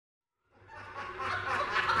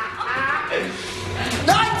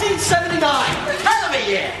1979. Hell of a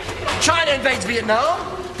year. China invades Vietnam.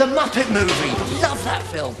 The Muppet Movie. Love that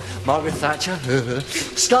film. Margaret Thatcher.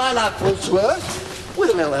 Skylab falls to Earth.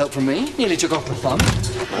 With a little help from me. Nearly took off my thumb.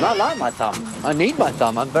 And I like my thumb. I need my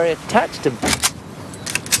thumb. I'm very attached to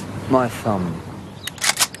my thumb.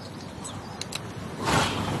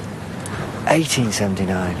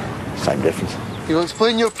 1879. Same difference. You'll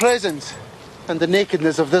explain your presence and the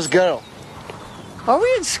nakedness of this girl. Are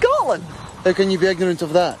we in Scotland? How can you be ignorant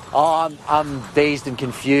of that? Oh, I'm dazed and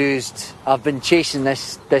confused. I've been chasing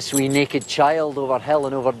this wee naked child over hill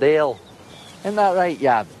and over dale. Isn't that right,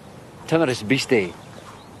 yeah? Timorous beastie.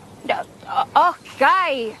 Oh,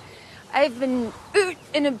 Guy, I've been out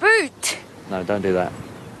in a boot. No, don't do that.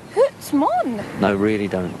 Hoots, mon. No, really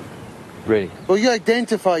don't. Really. Will you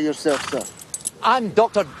identify yourself, sir? I'm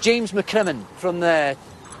Dr. James McCrimmon from the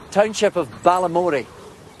township of Ballamorey.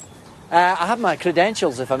 I have my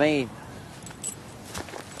credentials, if I may.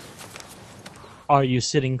 Are you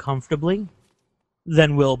sitting comfortably?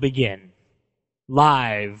 Then we'll begin.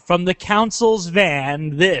 Live from the council's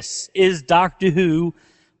van, this is Doctor Who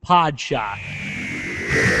Podshock.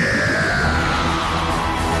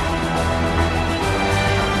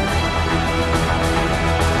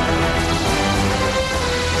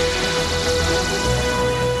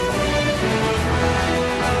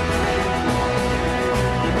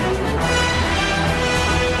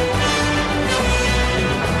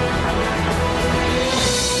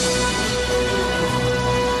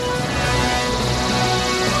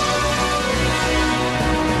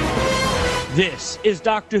 This is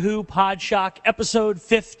Doctor Who Podshock, episode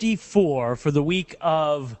 54 for the week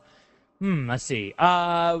of, October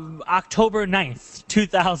 9th,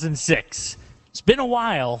 2006. It's been a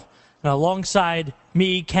while. And alongside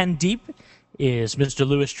me, Ken Deep, is Mr.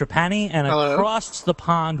 Louis Trapani, and Hello. Across the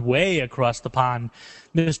pond, way across the pond,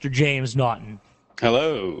 Mr. James Naughton.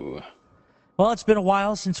 Hello. Well, it's been a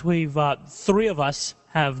while since we've, three of us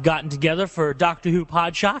have gotten together for Doctor Who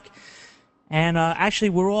Podshock. And actually,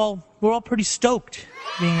 we're all pretty stoked,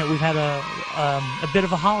 being that we've had a bit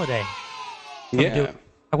of a holiday. Yeah.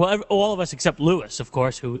 Well, all of us except Lewis, of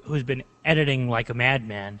course, who's been editing like a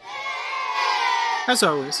madman. As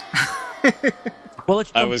always. Well,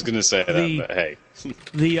 I was going to say that, but hey.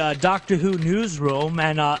 The Doctor Who newsroom,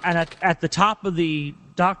 and at the top of the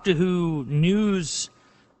Doctor Who news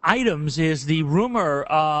items is the rumor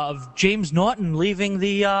of James Naughton leaving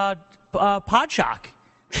the Podshock.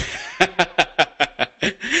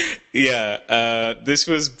 Yeah, this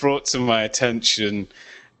was brought to my attention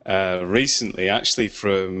recently, actually,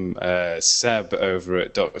 from Seb over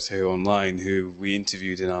at Doctor Who Online, who we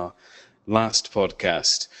interviewed in our last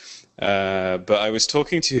podcast. But I was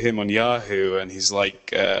talking to him on Yahoo, and he's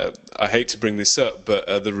like, I hate to bring this up, but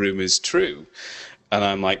are the rumors true? And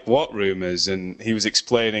I'm like, what rumors? And he was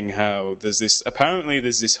explaining how there's this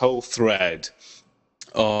whole thread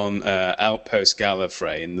on Outpost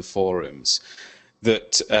Gallifrey in the forums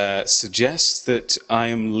that suggests that I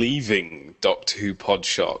am leaving Doctor Who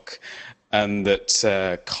Podshock, and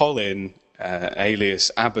that Colin,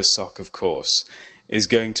 alias Abersock, of course, is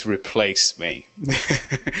going to replace me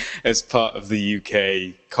as part of the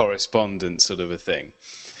UK correspondent sort of a thing.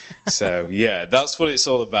 So, yeah, that's what it's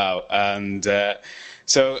all about. And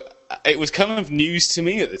so it was kind of news to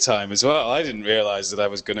me at the time as well. I didn't realise that I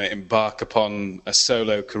was going to embark upon a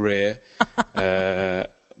solo career,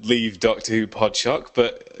 leave Doctor Who Podshock,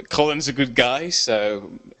 but Colin's a good guy, so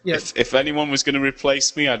Yes. if anyone was going to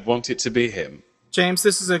replace me, I'd want it to be him. James,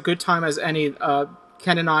 this is a good time as any.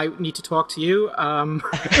 Ken and I need to talk to you.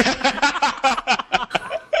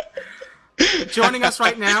 Joining us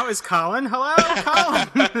right now is Colin. Hello,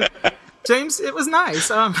 Colin. James, it was nice.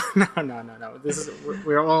 No.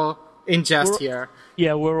 We're all in jest here.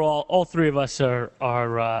 Yeah, we're all three of us are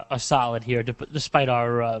solid here, despite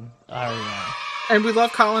our And we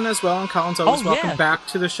love Colin as well, and Colin's always welcome yeah. back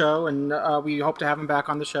to the show, and we hope to have him back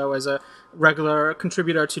on the show as a regular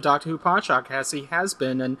contributor to Doctor Who Podshock, as he has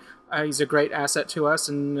been, and he's a great asset to us,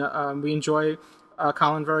 and we enjoy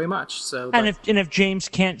Colin very much. So, and if James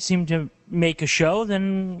can't seem to make a show,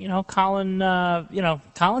 then Colin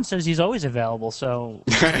says he's always available. So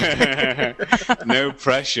No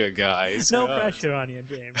pressure, guys. no pressure on you,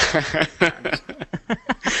 James.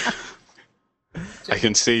 I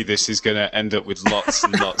can see this is going to end up with lots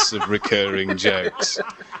and lots of recurring jokes.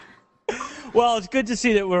 Well, it's good to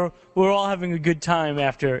see that we're all having a good time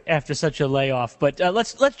after such a layoff. But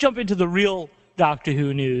let's jump into the real Doctor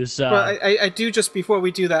Who news. Well, I do, just before we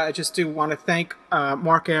do that, I just do want to thank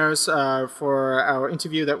Mark Ayres for our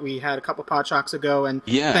interview that we had a couple of Podshocks ago, and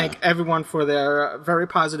thank everyone for their very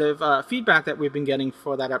positive feedback that we've been getting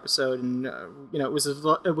for that episode. And it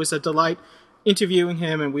was a delight interviewing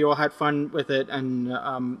him, and we all had fun with it. And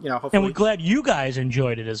hopefully, and we're glad you guys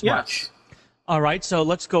enjoyed it as much. All right, so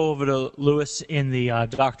let's go over to Lewis in the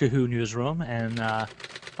Doctor Who newsroom and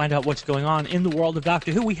find out what's going on in the world of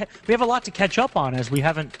Doctor Who. We have a lot to catch up on, as we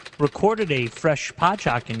haven't recorded a fresh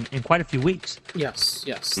Podshock in quite a few weeks. Yes.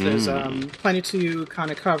 There's plenty to kind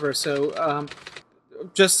of cover. So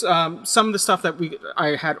just some of the stuff that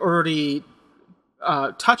I had already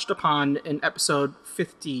touched upon in episode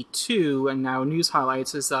 52, and now news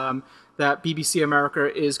highlights, is that BBC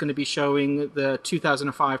America is going to be showing the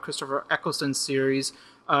 2005 Christopher Eccleston series.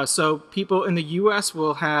 So people in the U.S.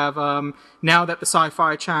 will have, now that the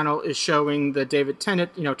Sci-Fi Channel is showing the David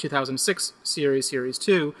Tennant, 2006 Series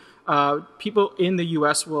 2, people in the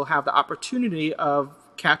U.S. will have the opportunity of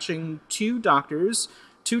catching two Doctor Who's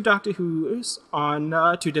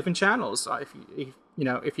on two different channels. If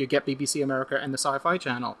you get BBC America and the Sci-Fi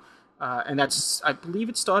Channel. And that's, I believe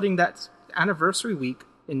it's starting that anniversary week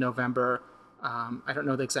in November. I don't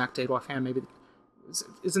know the exact date offhand. Maybe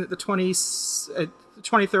isn't it the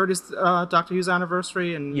 23rd is Doctor Who's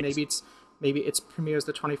anniversary, and yes. maybe its premieres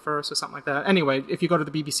the 21st or something like that. Anyway, if you go to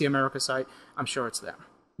the BBC America site, I'm sure it's there.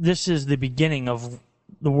 This is the beginning of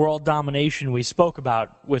the world domination we spoke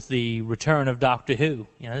about with the return of Doctor Who.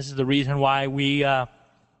 This is the reason why we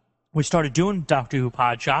started doing Doctor Who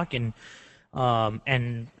Podshock,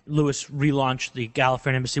 and Lewis relaunched the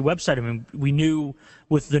Gallifreyan Embassy website. I mean, we knew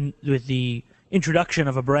with the introduction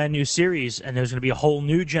of a brand new series, and there's going to be a whole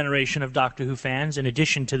new generation of Doctor Who fans, in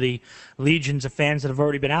addition to the legions of fans that have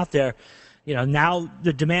already been out there. Now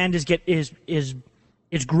the demand is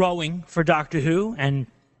growing for Doctor Who, and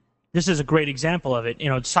this is a great example of it.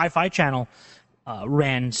 Sci-Fi Channel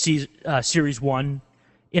ran Series 1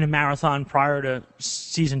 in a marathon prior to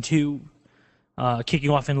Season 2 kicking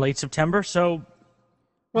off in late September, so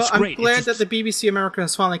well, I'm glad that the BBC America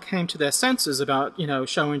has finally came to their senses about,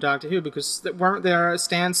 showing Doctor Who, because weren't their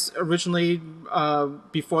stance originally,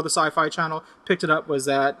 before the Sci-Fi Channel picked it up, was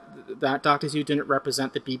that Doctor Who didn't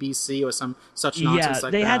represent the BBC or some such nonsense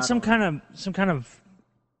like that? Yeah, they had some kind of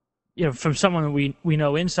from someone we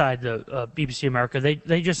know inside the BBC America,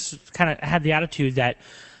 they just kind of had the attitude that,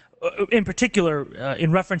 in particular,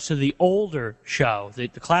 in reference to the older show, the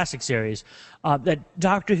classic series, that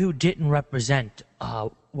Doctor Who didn't represent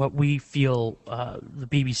what we feel the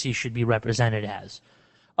BBC should be represented as.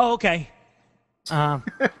 Oh, okay.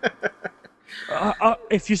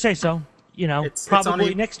 If you say so.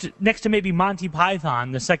 Probably next to maybe Monty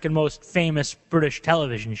Python, the second most famous British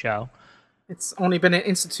television show. It's only been an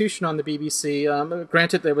institution on the BBC.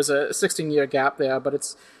 Granted, there was a 16-year gap there, but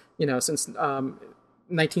it's, since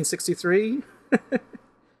 1963.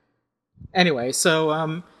 Anyway,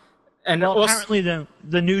 so apparently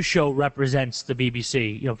the new show represents the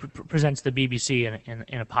BBC. Presents the BBC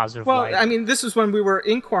in a positive light. Well, I mean, this is when we were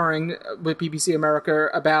inquiring with BBC America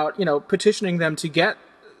about petitioning them to get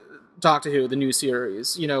Doctor Who, the new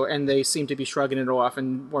series, and they seemed to be shrugging it off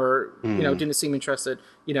and were, didn't seem interested.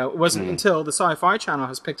 It wasn't until the Sci-Fi Channel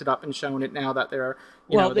has picked it up and shown it now that they're,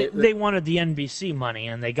 they wanted the NBC money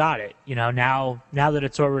and they got it. Now that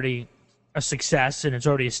it's already a success and it's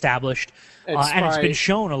already established, and it's been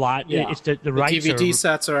shown a lot. Yeah. It's the rights DVD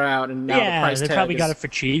sets are out, and now the price they tag probably got it for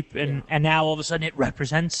cheap, and now all of a sudden it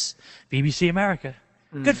represents BBC America.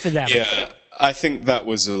 Good for them. Yeah. I think that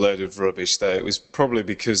was a load of rubbish, though. It was probably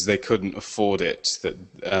because they couldn't afford it,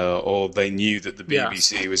 or they knew that the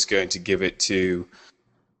BBC was going to give it to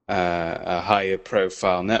a higher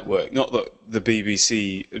profile network. Not that the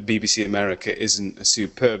BBC America isn't a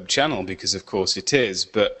superb channel, because of course it is,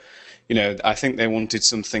 but I think they wanted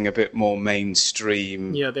something a bit more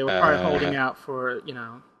mainstream. Yeah, they were probably holding out for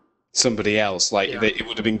somebody else. It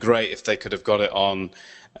would have been great if they could have got it on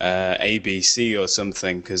ABC or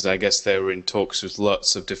something, because I guess they were in talks with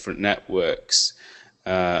lots of different networks,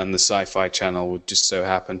 and the Sci-Fi Channel would just so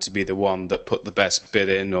happen to be the one that put the best bid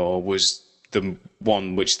in, or was the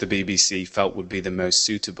one which the BBC felt would be the most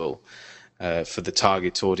suitable for the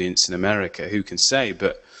target audience in America. Who can say?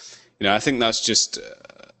 But I think that's just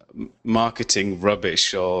marketing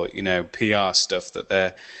rubbish, or PR stuff that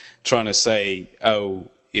they're trying to say.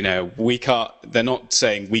 We can't. They're not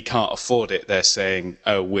saying we can't afford it. They're saying,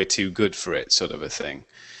 we're too good for it, sort of a thing.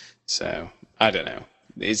 So I don't know.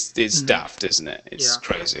 It's daft, isn't it? It's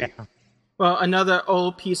crazy. Well, Well, another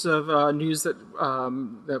old piece of news that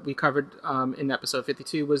that we covered in episode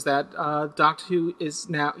 52 was that Doctor Who is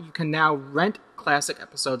now, you can now rent classic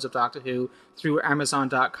episodes of Doctor Who through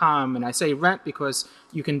Amazon.com, and I say rent because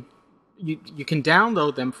you can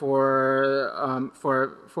download them for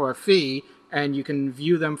a fee, and you can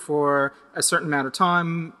view them for a certain amount of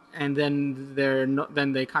time, and then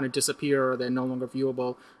they kind of disappear, or they're no longer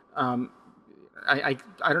viewable. I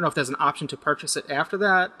don't know if there's an option to purchase it after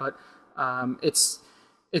that, but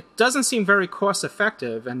it doesn't seem very cost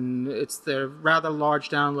effective, and they're rather large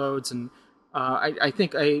downloads, and I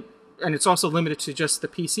think and it's also limited to just the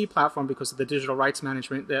PC platform because of the digital rights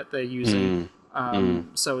management that they're using.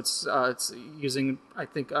 So it's using, I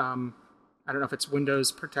think, I don't know if it's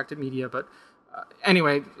Windows protected media, but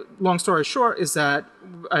anyway, long story short is that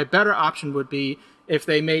a better option would be if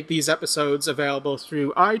they made these episodes available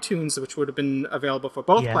through iTunes, which would have been available for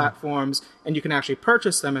both platforms, and you can actually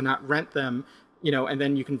purchase them and not rent them, and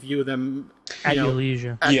then you can view them at your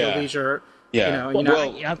leisure. At your leisure. Yeah.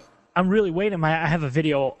 I'm really waiting. I have a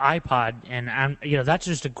video iPod, and that's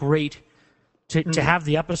just a great to have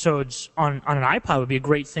the episodes on an iPod would be a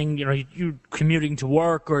great thing. You're commuting to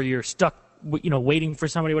work, or you're stuck, waiting for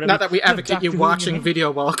somebody. Whatever. Not that we advocate you watching video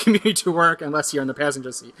while commuting to work, unless you're in the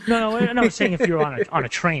passenger seat. No. I'm saying if you're on a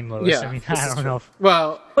train, Louis. Yeah, I mean, I don't know.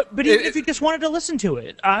 But even if you just wanted to listen to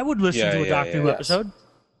it, I would listen to a Doctor Who episode.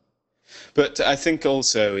 But I think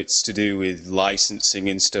also it's to do with licensing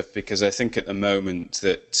and stuff, because I think at the moment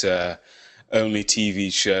that only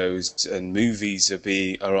TV shows and movies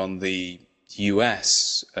are on the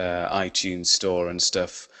US iTunes store and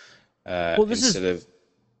stuff.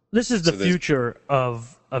 This is the future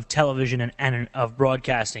of television and of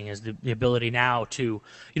broadcasting, is the ability now to,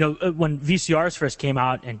 when VCRs first came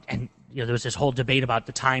out and there was this whole debate about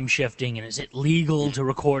the time shifting and is it legal to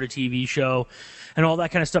record a TV show and all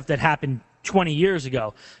that kind of stuff that happened 20 years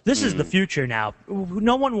ago. This is the future now.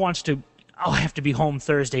 No one wants to, I have to be home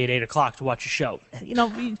Thursday at 8 o'clock to watch a show. You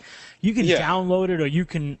can download it, or you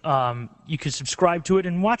can subscribe to it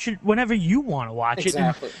and watch it whenever you want to watch it.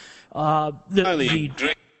 Exactly.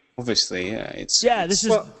 Obviously,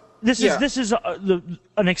 This is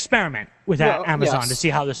an experiment with Amazon to see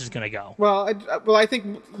how this is going to go. Well, I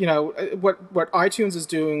think what iTunes is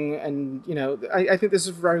doing, and I think this is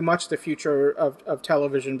very much the future of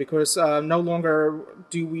television, because no longer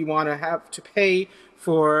do we want to have to pay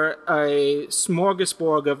for a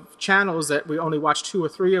smorgasbord of channels that we only watch 2 or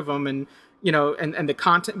 3 of them, and and the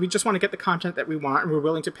content, we just want to get the content that we want, and we're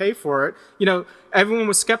willing to pay for it. Everyone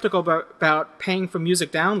was skeptical about paying for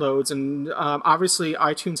music downloads, and obviously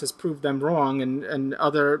iTunes has proved them wrong, and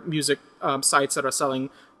other music sites that are selling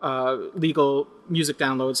legal music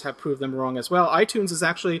downloads have proved them wrong as well. iTunes is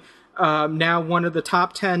actually now one of the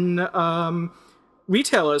top 10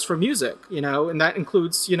 retailers for music, and that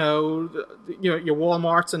includes, your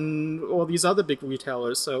Walmarts and all these other big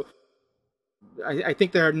retailers. So I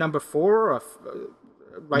think they're number 4 or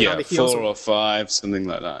right on the heels. 4 or 5, something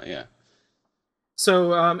like that. Yeah.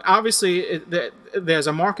 So obviously there's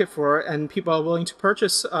a market for it, and people are willing to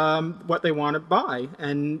purchase what they want to buy.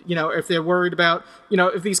 And if they're worried about,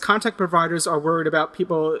 if these content providers are worried about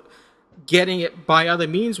people getting it by other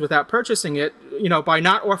means without purchasing it, by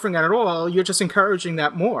not offering it at all, you're just encouraging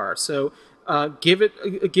that more. So give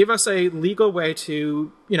us a legal way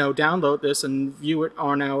to download this and view it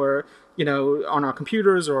on our on our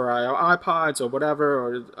computers or our iPods or whatever,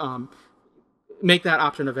 or make that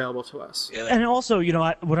option available to us. And also,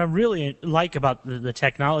 what I really like about the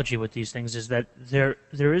technology with these things is that there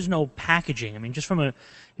is no packaging. I mean, just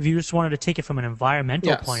if you just wanted to take it from an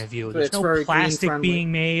environmental point of view, there's no plastic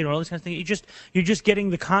being made or all this kind of thing. You're just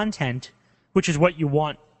getting the content, which is what you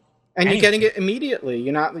want. And you're getting it immediately.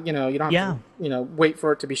 You're not, you don't have to, wait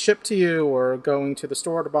for it to be shipped to you or going to the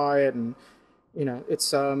store to buy it, and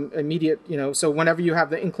it's immediate. So whenever you have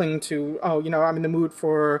the inkling to, I'm in the mood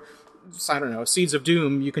for, I don't know, Seeds of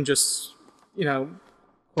Doom, you can just,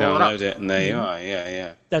 download it, and there you are.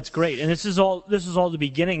 Yeah. That's great. And this is all the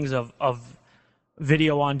beginnings of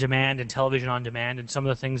video on demand and television on demand, and some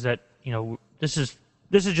of the things that this is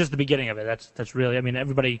just the beginning of it. That's really, I mean,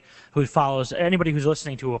 anybody who's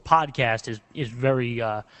listening to a podcast is very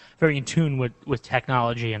very in tune with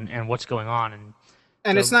technology and what's going on,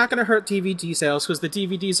 and it's not going to hurt DVD sales, because the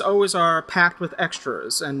DVDs always are packed with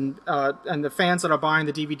extras, and the fans that are buying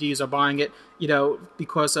the DVDs are buying it,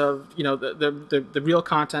 because of the real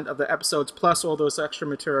content of the episodes, plus all those extra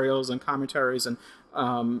materials and commentaries and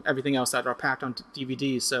everything else that are packed on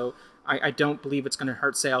DVDs. So I don't believe it's going to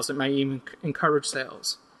hurt sales. It might even encourage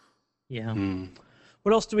sales. Yeah.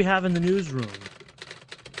 What else do we have in the newsroom?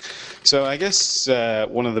 So I guess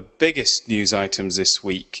one of the biggest news items this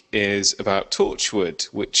week is about Torchwood,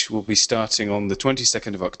 which will be starting on the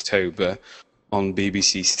 22nd of October on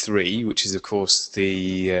BBC Three, which is, of course,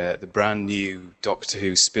 the brand new Doctor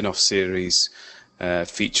Who spin-off series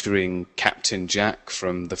featuring Captain Jack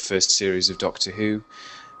from the first series of Doctor Who.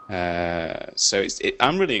 So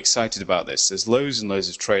I'm really excited about this. There's loads and loads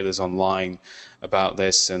of trailers online about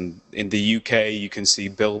this, and in the UK you can see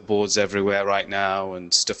billboards everywhere right now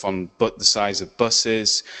and stuff on the size of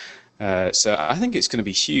buses. So I think it's going to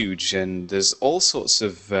be huge, and there's all sorts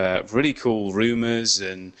of really cool rumours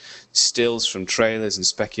and stills from trailers and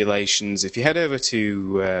speculations. If you head over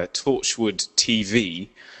to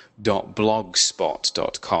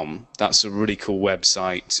torchwoodtv.blogspot.com, that's a really cool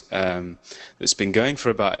website that's been going for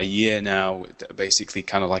about a year now, basically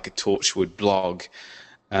kind of like a Torchwood blog.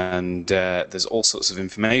 And there's all sorts of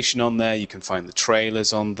information on there. You can find the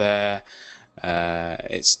trailers on there.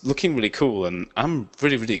 It's looking really cool, and I'm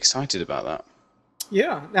really, really excited about that.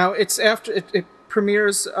 Yeah. Now, it's after it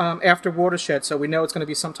premieres after Watershed, so we know it's going to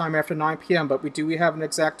be sometime after 9 p.m., but do we have an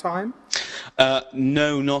exact time?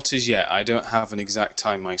 No, not as yet. I don't have an exact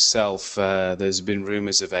time myself. There's been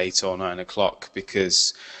rumours of 8 or 9 o'clock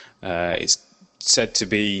because it's said to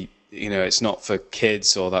be, it's not for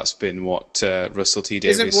kids, or that's been what Russell T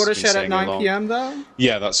Davies has been saying. Isn't Watershed at 9 p.m. though?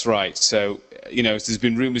 Yeah, that's right. So, there's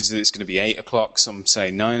been rumours that it's going to be 8 o'clock, some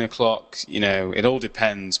say 9 o'clock. It all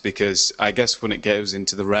depends, because I guess when it goes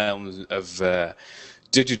into the realm of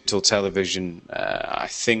digital television, I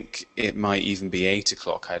think it might even be 8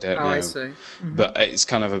 o'clock. I don't know. I see. Mm-hmm. But it's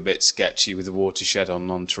kind of a bit sketchy with the Watershed on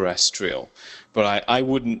non-terrestrial. But I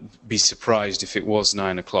wouldn't be surprised if it was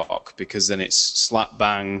 9 o'clock, because then it's slap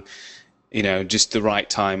bang, just the right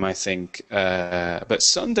time, I think. But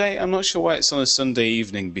Sunday, I'm not sure why it's on a Sunday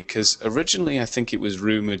evening, because originally I think it was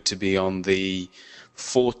rumoured to be on the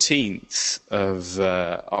 14th of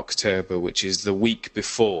October, which is the week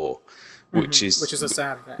before. Which is a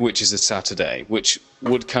Saturday. Which is a Saturday, which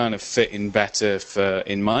would kind of fit in better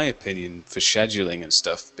in my opinion, for scheduling and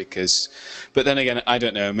stuff. But then again, I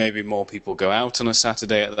don't know. Maybe more people go out on a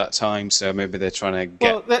Saturday at that time, so maybe they're trying to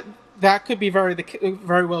get. Well, that could be very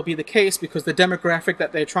well be the case, because the demographic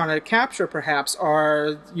that they're trying to capture, perhaps,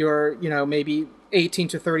 are your maybe 18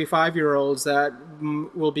 to 35-year-olds that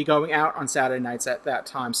will be going out on Saturday nights at that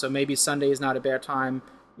time. So maybe Sunday is not a bad time.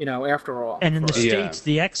 After all. And in the States,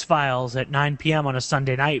 the X-Files at 9 p.m. on a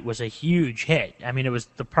Sunday night was a huge hit. I mean, it was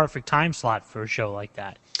the perfect time slot for a show like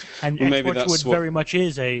that. And Torchwood very much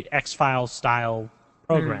is a X-Files style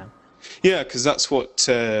program. Yeah, because that's what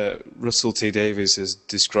Russell T Davies has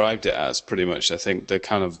described it as, pretty much. I think the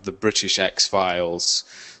kind of the British X-Files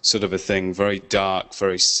sort of a thing, very dark,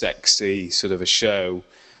 very sexy sort of a show.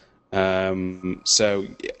 So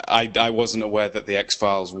I wasn't aware that the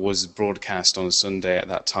X-Files was broadcast on a Sunday at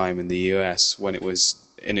that time in the US when it was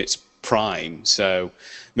in its prime. So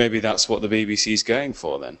maybe that's what the BBC's going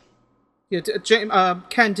for then. Yeah,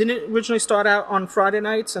 Ken, didn't it originally start out on Friday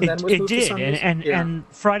nights and then was moved to Sundays? And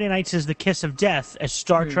Friday nights is the kiss of death, as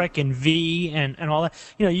Star Trek and V and all that.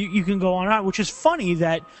 You can go on, which is funny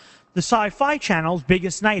that the Sci-Fi Channel's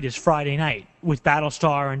biggest night is Friday night with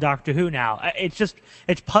Battlestar and Doctor Who now. It's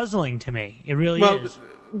puzzling to me. It really is.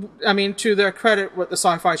 I mean, to their credit, what the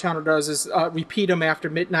Sci-Fi Channel does is repeat them after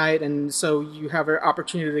midnight, and so you have an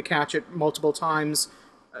opportunity to catch it multiple times,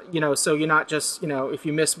 so you're not just, if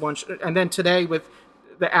you miss one. And then today, with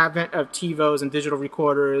the advent of TiVos and digital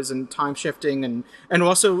recorders and time shifting, and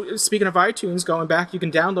also, speaking of iTunes, going back, you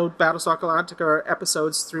can download Battlestar Galactica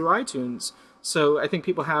episodes through iTunes. So I think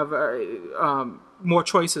people have more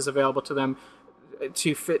choices available to them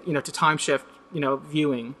to fit, to time shift,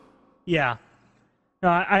 viewing. Yeah, no,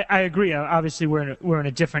 I agree. Obviously, we're in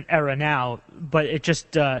a different era now, but it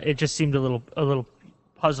just seemed a little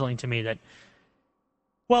puzzling to me that.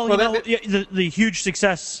 Well, the huge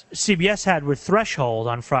success CBS had with Threshold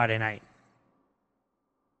on Friday night.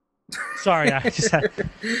 Sorry, I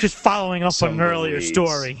just following up on an earlier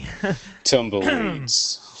story.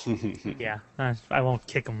 Tumbleweeds. Yeah, I won't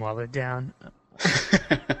kick them while they're down.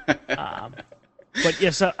 But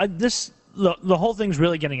yes, the whole thing's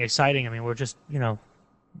really getting exciting. I mean, we're just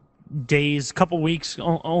couple weeks,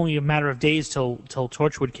 only a matter of days till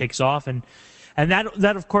Torchwood kicks off, and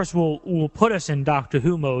that of course will put us in Doctor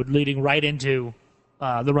Who mode, leading right into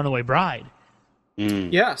the Runaway Bride.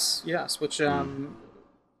 Yes, which will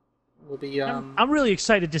be. I'm really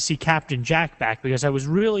excited to see Captain Jack back, because I was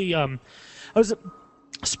really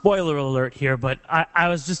spoiler alert here, but I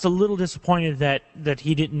was just a little disappointed that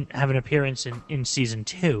he didn't have an appearance in season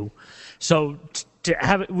 2. So to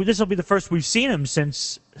have this will be the first we've seen him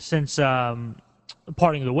since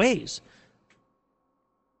parting of the ways.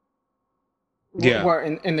 Yeah. What,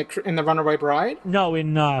 in the Runaway Bride? No,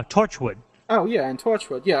 in Torchwood. Oh yeah, in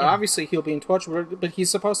Torchwood. Yeah, obviously he'll be in Torchwood, but he's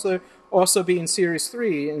supposed to also be in Series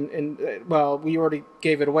 3. And well, we already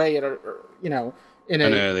gave it away at in An a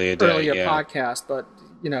earlier date, yeah. podcast. But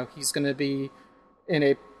he's going to be in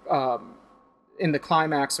a in the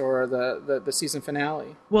climax or the season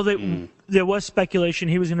finale. Well, there was speculation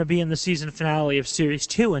he was going to be in the season finale of Series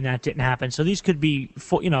 2, and that didn't happen. So these could be,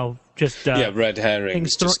 just red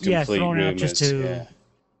herrings, just complete thrown rumors. out just to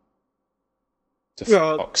To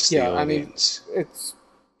fox the audience.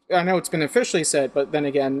 I know it's been officially said, but then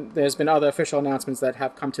again, there's been other official announcements that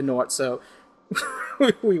have come to naught, so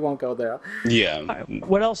we won't go there. Yeah.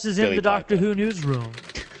 What else is in the Doctor Who newsroom?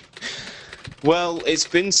 Well, it's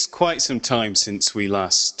been quite some time since we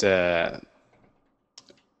last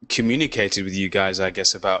communicated with you guys, I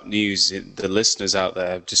guess, about news. The listeners out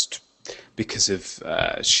there, just because of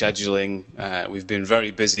scheduling, we've been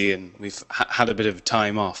very busy and we've had a bit of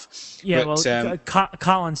time off. Yeah, but,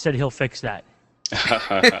 Colin said he'll fix that.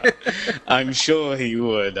 I'm sure he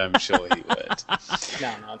would. No,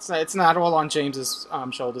 it's not all on James's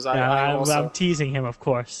shoulders. I'm teasing him, of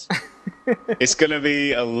course. It's going to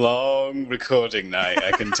be a long recording night,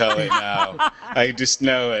 I can tell it now. I just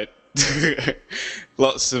know it.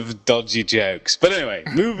 Lots of dodgy jokes. But anyway,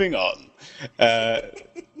 moving on.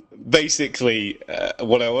 Basically,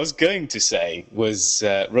 what I was going to say was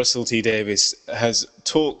Russell T Davies has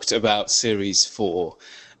talked about Series 4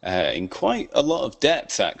 in quite a lot of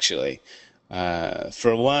depth, actually.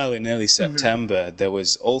 For a while in early September, there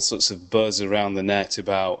was all sorts of buzz around the net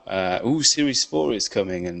about, Series 4 is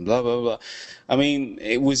coming and blah, blah, blah. I mean,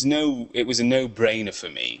 it was a no-brainer for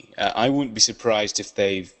me. I wouldn't be surprised if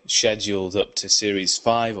they've scheduled up to Series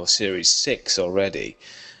 5 or Series 6 already.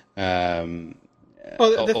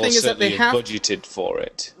 Well, the thing is that they have budgeted for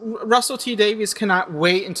it. Russell T Davies cannot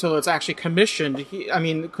wait until it's actually commissioned.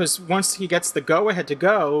 Because once he gets the go-ahead to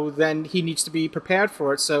go, then he needs to be prepared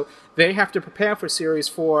for it. So they have to prepare for Series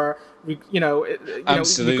 4,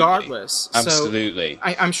 Absolutely. Regardless. Absolutely.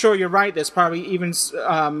 So I'm sure you're right. There's probably even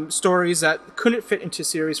stories that couldn't fit into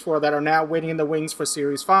Series 4 that are now waiting in the wings for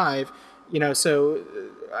Series 5. There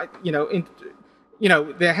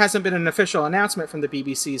hasn't been an official announcement from the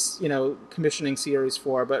BBC's, commissioning Series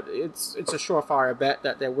 4, but it's a surefire bet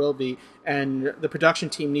that there will be, and the production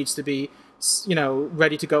team needs to be,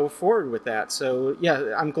 ready to go forward with that. So,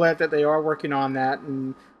 yeah, I'm glad that they are working on that,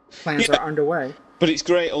 and plans are underway. But it's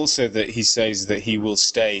great also that he says that he will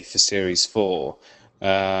stay for Series 4.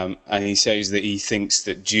 And he says that he thinks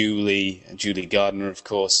that Julie Gardner, of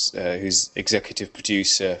course, who's executive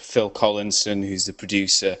producer, Phil Collinson, who's the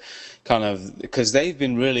producer, because they've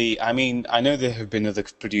been really, I know there have been other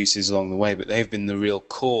producers along the way, but they've been the real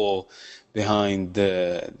core behind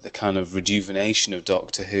the kind of rejuvenation of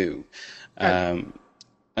Doctor Who.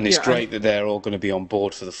 And it's great that they're all going to be on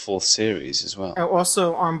board for the 4th series as well.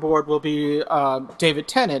 Also on board will be David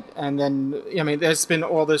Tennant, and then, there's been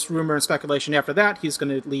all this rumor and speculation after that he's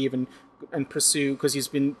going to leave and pursue, because he's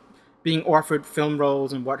been being offered film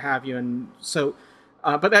roles and what have you, and so...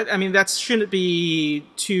 but that shouldn't be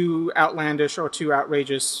too outlandish or too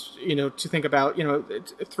outrageous, to think about.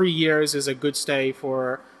 3 years is a good stay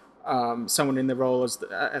for someone in the role as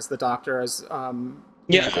the Doctor.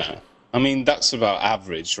 That's about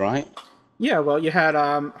average, right? Yeah, well, you had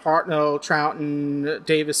Hartnell, Troughton,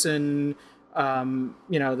 Davison.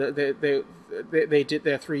 They did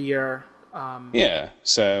their 3-year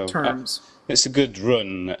terms. It's a good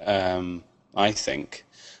run, I think,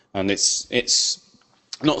 and it's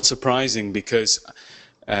not surprising because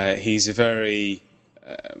he's a very,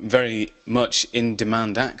 very much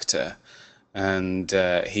in-demand actor, and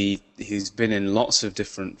he's been in lots of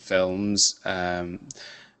different films,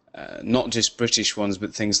 not just British ones,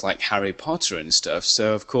 but things like Harry Potter and stuff.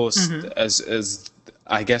 So, of course, as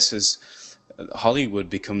Hollywood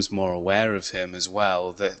becomes more aware of him as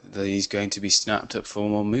well, that he's going to be snapped up for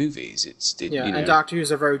more movies. And Doctor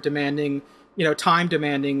Who's a very demanding,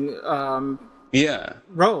 time-demanding.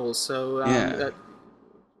 Roles, so that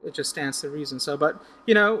it just stands to reason. So, but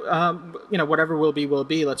whatever will be.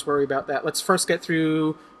 Let's worry about that. Let's first get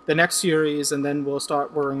through the next series, and then we'll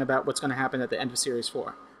start worrying about what's going to happen at the end of Series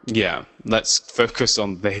 4. Yeah, let's focus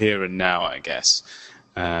on the here and now, I guess.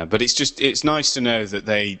 But it's nice to know that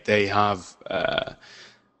they have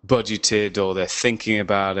budgeted, or they're thinking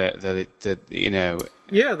about it. Their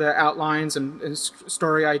outlines and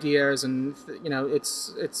story ideas, and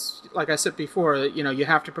it's like I said before, you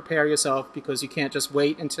have to prepare yourself, because you can't just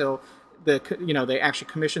wait until they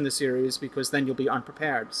actually commission the series, because then you'll be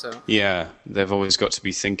unprepared. So yeah, they've always got to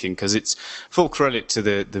be thinking, because it's full credit to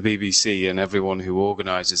the BBC and everyone who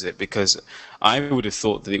organises it, because I would have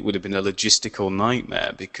thought that it would have been a logistical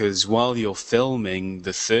nightmare, because while you're filming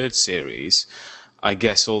the third series, I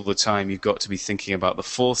guess all the time you've got to be thinking about the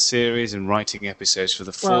fourth series and writing episodes for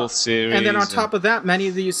the fourth series. And then on top of that, many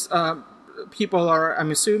of these people are,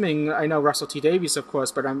 I'm assuming, I know Russell T Davies, of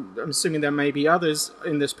course, but I'm assuming there may be others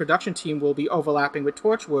in this production team will be overlapping with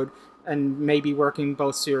Torchwood and maybe working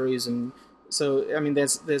both series. And so, I mean,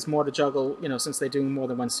 there's more to juggle, since they're doing more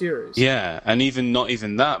than one series. Yeah, and not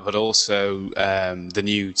even that, but also the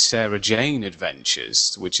new Sarah Jane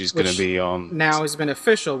Adventures, which is going to be on... Now has been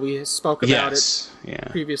official. We spoke about it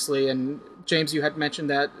previously, and James, you had mentioned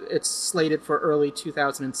that it's slated for early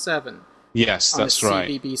 2007. Yes, that's right.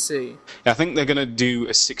 CBBC. I think they're going to do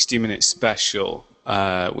a 60-minute special,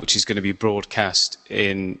 which is going to be broadcast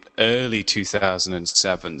in early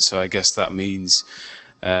 2007. So I guess that means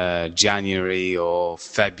January or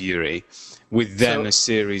February, with then a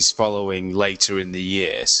series following later in the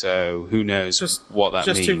year. So who knows what that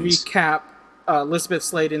means. Just to recap, Elizabeth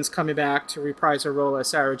Sladen's coming back to reprise her role as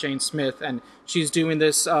Sarah Jane Smith, and she's doing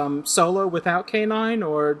this solo without K9,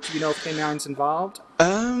 or do you know if K9's involved?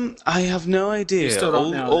 I have no idea. You still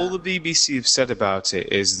don't know all the BBC have said about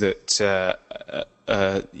it is that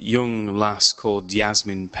a young lass called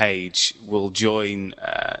Yasmin Page will join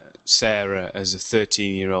Sarah as a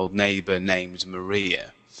 13-year-old neighbour named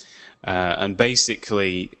Maria. And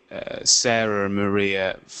basically, Sarah and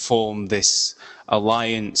Maria form this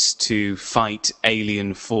alliance to fight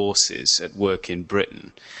alien forces at work in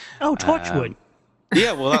Britain. Oh, Torchwood.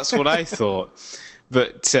 Yeah, well, that's what I thought.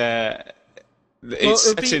 But it's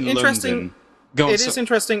set in London. It is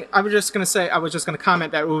interesting. I was just going to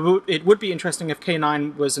comment that it would be interesting if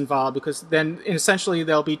K9 was involved, because then essentially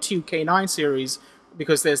there'll be two K9 series,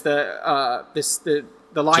 because there's the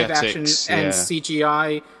live action and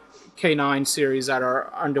CGI K9 series that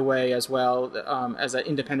are underway as well, as an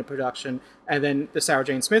independent production, and then the Sarah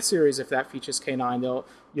Jane Smith series, if that features K9,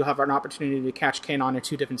 you'll have an opportunity to catch K9 in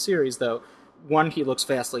two different series. Though one, he looks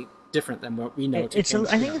vastly different than what we know. I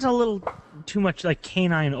think it's a little too much like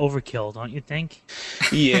K9 overkill, don't you think?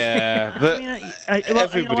 Yeah, but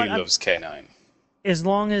everybody loves K9. As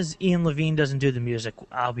long as Ian Levine doesn't do the music,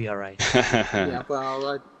 I'll be all right. Yeah,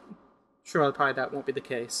 well, sure, probably that won't be the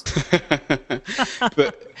case.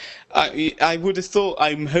 But I would have thought,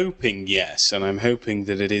 I'm hoping yes, and I'm hoping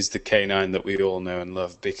that it is the K9 that we all know and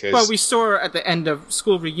love, because... Well, we saw at the end of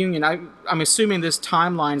School Reunion, I'm assuming this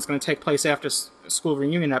timeline is going to take place after School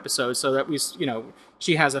Reunion episode, so that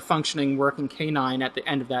she has a functioning, working K9 at the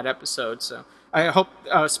end of that episode, so... I hope,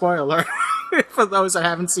 spoiler alert, for those that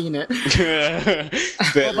haven't seen it.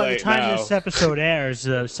 Well, by the time this episode airs,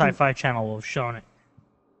 the Sci-Fi Channel will have shown it.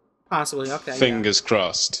 Possibly, okay. Fingers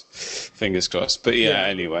crossed. Fingers crossed. But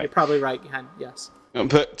anyway. You're probably right, yes.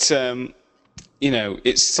 But,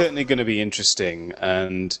 it's certainly going to be interesting.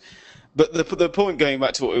 But the point, going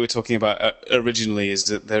back to what we were talking about originally, is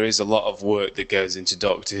that there is a lot of work that goes into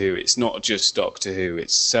Doctor Who. It's not just Doctor Who.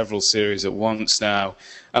 It's several series at once now.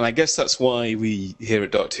 And I guess that's why we here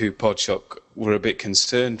at Doctor Who Podshock were a bit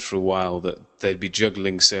concerned for a while that they'd be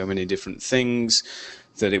juggling so many different things,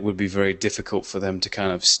 that it would be very difficult for them to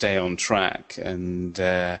kind of stay on track and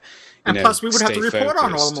plus we would have to report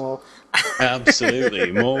on all more.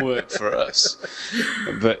 Absolutely, more work for us.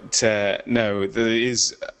 But no,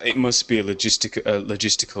 it must be a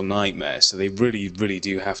logistical nightmare. So they really, really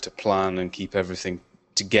do have to plan and keep everything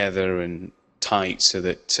together and tight so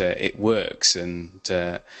that it works, and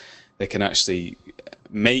they can actually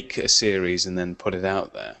make a series and then put it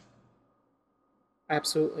out there.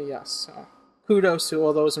 Absolutely, yes. Kudos to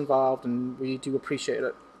all those involved, and we do appreciate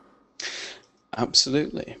it.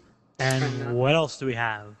 Absolutely. And what else do we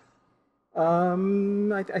have? I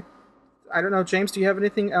don't know, James. Do you have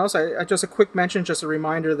anything else? I just a quick mention, just a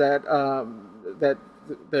reminder that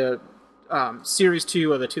the Series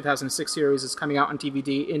 2 of the 2006 series is coming out on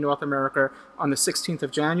DVD in North America on the 16th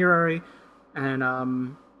of January,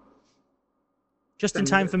 and just in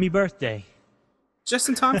time for me birthday. Just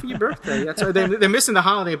in time for your birthday. That's right. They're missing the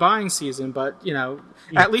holiday buying season, but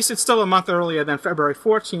at least it's still a month earlier than February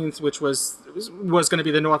 14th, which was going to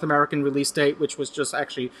be the North American release date, which was just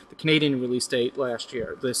actually the Canadian release date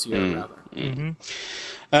this year rather.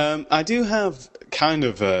 Mm-hmm. I do have kind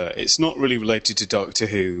of it's not really related to Doctor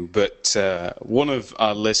Who, but one of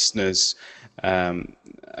our listeners,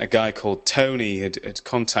 a guy called Tony, had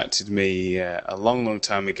contacted me a long, long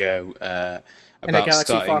time ago. In a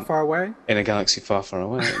galaxy far, far away? In a galaxy far, far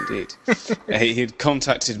away, indeed. He'd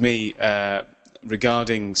contacted me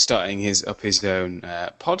regarding starting his own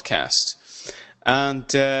podcast, and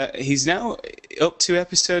he's now up to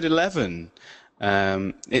episode 11.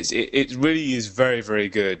 It really is very, very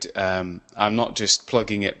good. I'm not just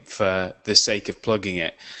plugging it for the sake of plugging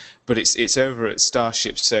it, but it's over at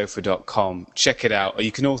starshipsofa.com. Check it out.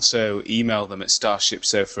 You can also email them at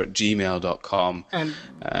starshipsofa@gmail.com. And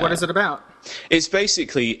what is it about? It's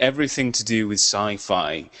basically everything to do with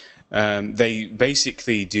sci-fi. They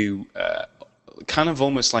basically do kind of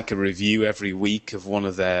almost like a review every week of one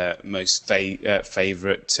of their most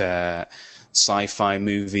favorite sci-fi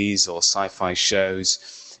movies or sci-fi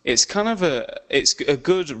shows. It's kind of a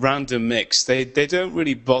good random mix. They don't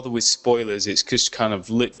really bother with spoilers. It's just kind of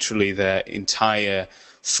literally their entire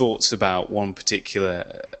thoughts about one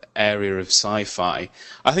particular area of sci-fi.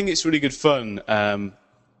 I think it's really good fun.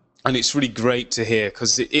 And it's really great to hear,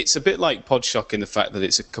 because it's a bit like Podshock in the fact that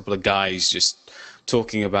it's a couple of guys just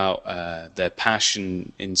talking about their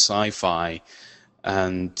passion in sci-fi.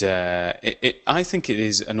 And I think it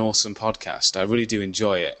is an awesome podcast. I really do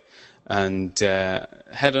enjoy it. And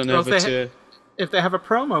head on over to... If they have a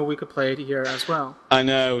promo, we could play it here as well. I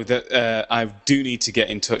know that I do need to get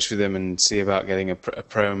in touch with them and see about getting a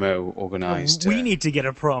promo organised. We need to get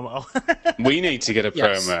a promo. We need to get a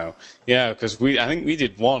promo. Yeah, because I think we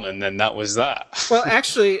did one, and then that was that. Well,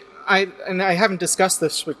 actually, I haven't discussed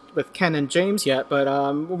this with Ken and James yet, but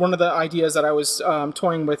one of the ideas that I was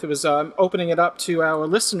toying with was opening it up to our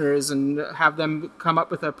listeners and have them come up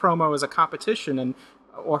with a promo as a competition and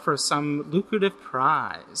offer some lucrative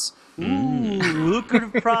prize. Ooh,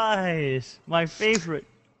 lucrative prize. My favorite.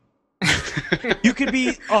 You could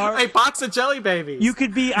be a box of Jelly Babies. You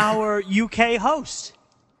could be our UK host.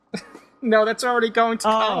 No, that's already going to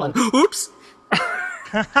Colin. Oops.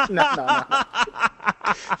 No.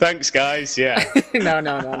 Thanks, guys. Yeah.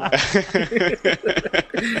 No.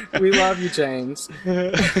 We love you, James.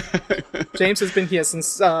 James has been here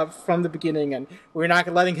since from the beginning, and we're not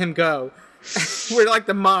letting him go. We're like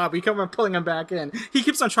the mob. We keep on pulling him back in. He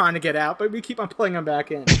keeps on trying to get out, but we keep on pulling him back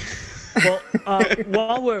in. Well,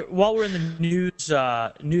 while we're in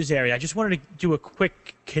the news area, I just wanted to do a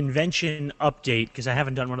quick convention update, because I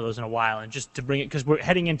haven't done one of those in a while, and just to bring it, because we're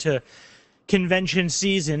heading into convention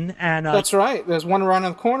season, and that's right. There's one around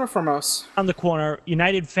the corner from us. On the corner,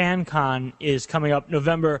 United Fan Con is coming up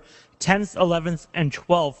November 10th, 11th, and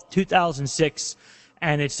 12th, 2006.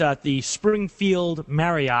 And it's at the Springfield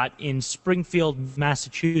Marriott in Springfield,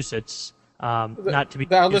 Massachusetts. Our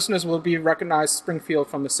listeners will be recognized Springfield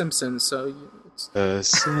from The Simpsons. So The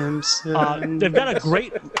Simpsons. They've got a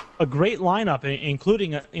great lineup,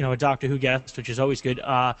 including a Doctor Who guest, which is always good.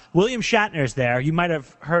 William Shatner's there. You might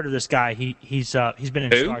have heard of this guy. He's been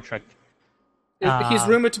in Star Trek. He's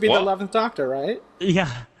rumored to be the 11th Doctor, right?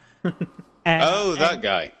 Yeah. That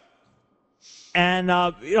guy. And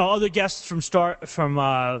other guests from Star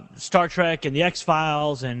Trek and the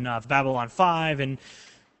X-Files and Babylon 5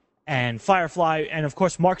 and Firefly, and of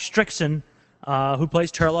course Mark Strickson, who plays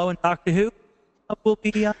Turlough in Doctor Who, will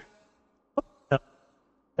be.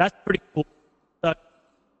 That's pretty cool.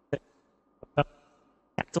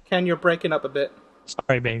 Ken, you're breaking up a bit.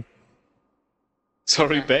 Sorry, babe.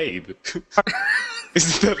 Sorry, babe.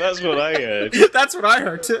 That's what I heard. That's what I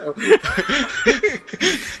heard too.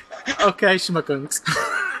 Okay, schmuckunks.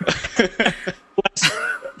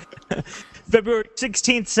 February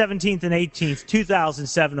 16th, 17th, and 18th,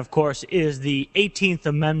 2007, of course, is the 18th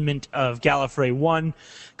Amendment of Gallifrey 1.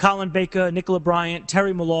 Colin Baker, Nicola Bryant,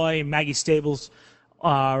 Terry Malloy, and Maggie Stables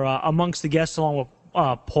are amongst the guests, along with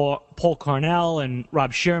Paul Cornell and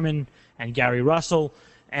Rob Sherman and Gary Russell.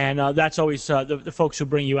 And that's always the folks who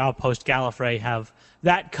bring you Outpost Gallifrey have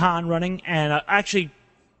that con running. And actually,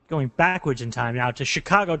 going backwards in time now to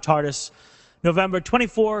Chicago TARDIS, November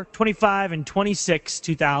 24, 25, and 26,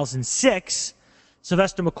 2006.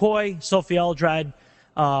 Sylvester McCoy, Sophie Eldrad,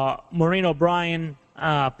 Maureen O'Brien,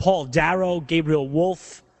 Paul Darrow, Gabriel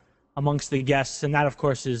Wolfe amongst the guests. And that, of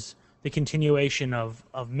course, is the continuation of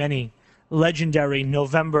many legendary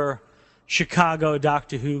November Chicago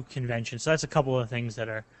Doctor Who conventions. So that's a couple of things that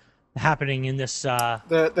are happening in this.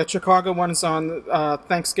 The Chicago one is on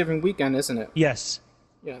Thanksgiving weekend, isn't it? Yes.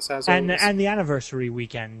 Yes, as and always. And the anniversary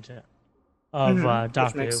weekend of Doctor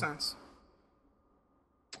which makes Who. sense.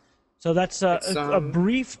 So that's a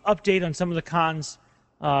brief update on some of the cons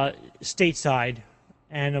stateside.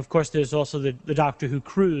 And, of course, there's also the Doctor Who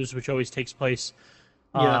cruise, which always takes place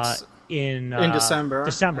in December.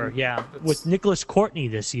 December, yeah, with Nicholas Courtney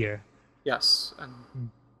this year. Yes.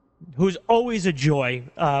 Who's always a joy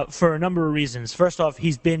for a number of reasons. First off,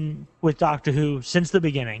 he's been with Doctor Who since the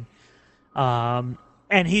beginning.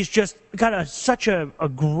 and he's just got such a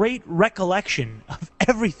great recollection of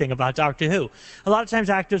everything about Doctor Who. A lot of times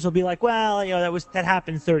actors will be like, well, that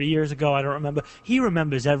happened 30 years ago, I don't remember. He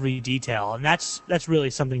remembers every detail, and that's really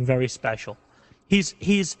something very special. He's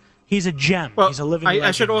a gem. Well, he's a living legend.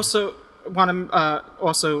 I should also want to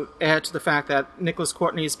also add to the fact that Nicholas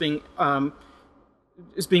Courtney is being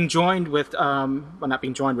joined with, not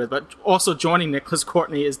being joined with, but also joining Nicholas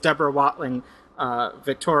Courtney is Deborah Watling,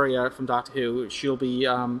 Victoria from Doctor Who. She'll be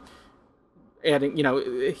adding,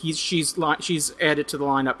 she's added to the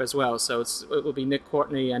lineup as well. So it will be Nick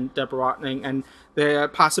Courtney and Deborah Watling, and the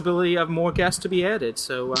possibility of more guests to be added.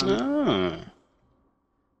 So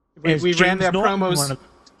we ran their promos.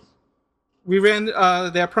 We ran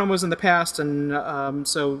their promos in the past, and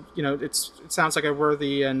so it sounds like a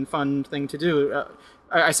worthy and fun thing to do.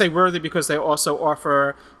 I say worthy because they also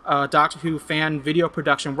offer Doctor Who fan video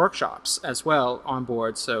production workshops as well on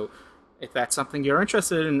board. So if that's something you're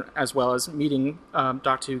interested in, as well as meeting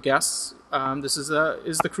Doctor Who guests, this is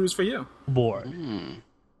the cruise for you. Board.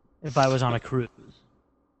 If I was on a cruise.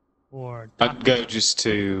 I'd go just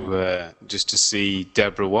to see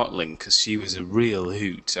Deborah Watling, because she was a real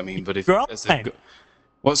hoot. I mean, but if girlfriend.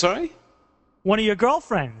 What? Sorry? One of your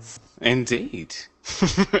girlfriends. Indeed.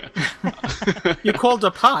 You called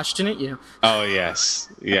her posh, didn't you? Oh yes.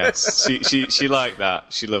 She liked that.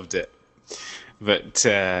 She loved it. But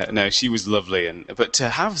no, she was lovely, but to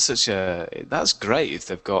have that's great if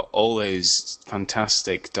they've got all those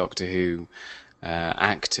fantastic Doctor Who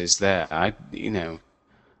actors there.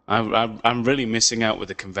 I'm really missing out with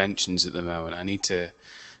the conventions at the moment. I need to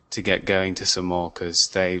get going to some more, because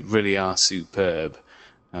they really are superb,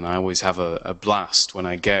 and I always have a blast when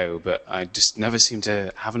I go, but I just never seem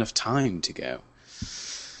to have enough time to go.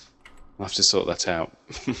 I'll have to sort that out.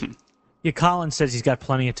 Yeah, Colin says he's got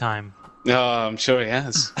plenty of time. Oh, I'm sure he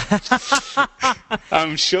has.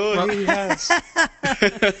 I'm sure he has.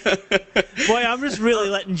 Boy, I'm just really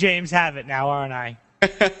letting James have it now, aren't I?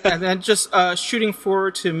 And then just shooting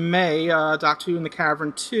forward to May, Doctor Who in the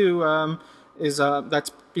Cavern 2 is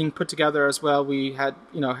that's being put together as well. We had,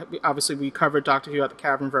 obviously we covered Doctor Who at the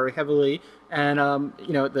Cavern very heavily, and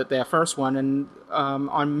their first one, and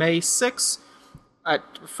on May 6th,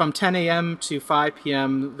 from 10 a.m. to 5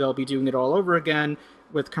 p.m. they'll be doing it all over again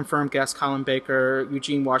with confirmed guests Colin Baker,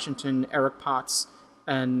 Eugene Washington, Eric Potts,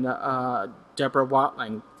 and Deborah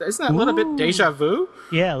Watling. Isn't that a little bit deja vu?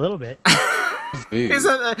 Yeah, a little bit. Is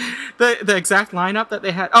that the exact lineup that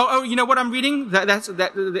they had? Oh, you know what I'm reading?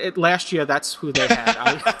 Last year, that's who they had.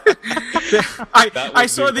 I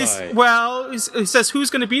saw these. Right. Well, it says who's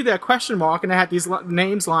going to be there? Question mark, and I had these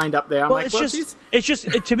names lined up there. I'm like, it's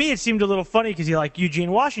just to me, it seemed a little funny because you like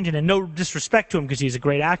Eugene Washington, and no disrespect to him because he's a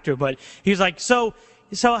great actor, but he was like, so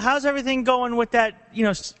how's everything going with that?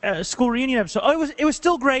 School reunion episode. Oh, it was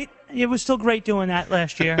still great. It was still great doing that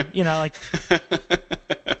last year.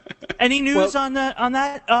 Any news on that?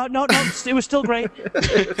 No, it was still great.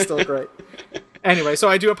 It was still great. Anyway, so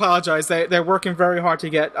I do apologize. They're working very hard to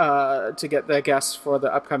get their guests for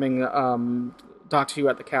the upcoming Doctor Who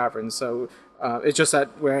at the Cavern. So it's just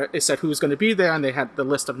that where it said who's going to be there, and they had the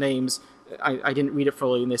list of names. I didn't read it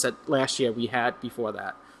fully, and they said last year we had before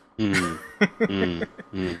that. I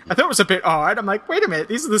thought it was a bit odd. I'm like, wait a minute,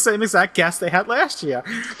 these are the same exact guests they had last year.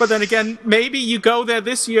 But then again, maybe you go there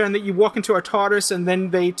this year and that you walk into a TARDIS and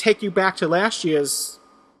then they take you back to last year's.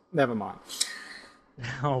 Never mind.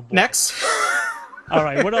 Oh, boy. Next. All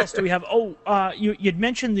right, what else do we have? Oh, you'd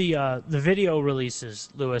mentioned the video releases,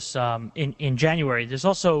 Lewis, in January. There's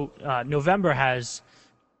also November has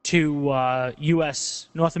two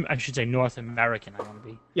North American. I want to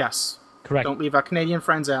be yes. Correct. Don't leave our Canadian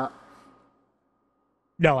friends out.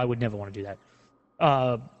 No, I would never want to do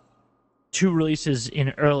that. 2 releases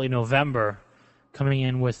in early November, coming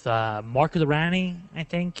in with Mark of the Rani, I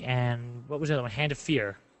think, and what was the other one? Hand of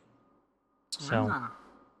Fear. So,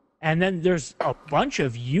 and then there's a bunch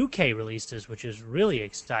of UK releases, which is really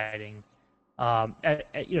exciting.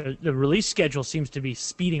 The release schedule seems to be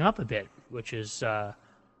speeding up a bit, which is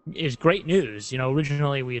great news.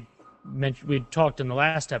 Originally we talked in the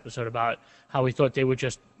last episode about how we thought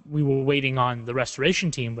we were waiting on the restoration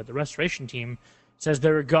team, but the restoration team says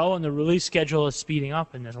they're a go, and the release schedule is speeding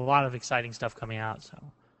up, and there's a lot of exciting stuff coming out. So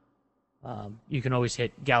you can always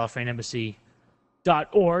hit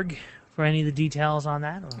GallifreyAnembassy.org for any of the details on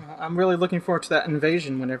that. I'm really looking forward to that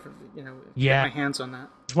invasion whenever get my hands on that.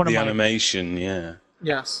 It's one of my animation, yeah.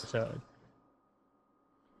 Yes. So.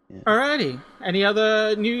 Yeah. Alrighty. Any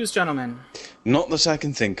other news, gentlemen? Not that I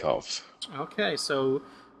can think of. Okay, so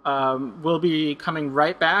we'll be coming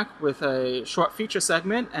right back with a short feature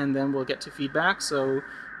segment, and then we'll get to feedback, so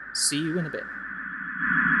see you in a bit.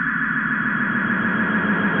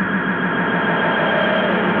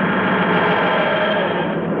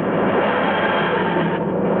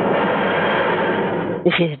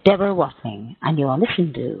 This is Deborah Watling, and you are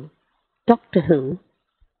listening to Doctor Who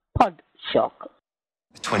Podshock.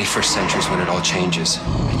 The 21st century is when it all changes,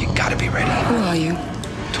 and you gotta be ready. Who are you?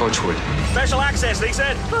 Torchwood. Special access, they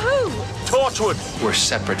said. For who? Torchwood. We're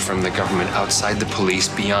separate from the government, outside the police,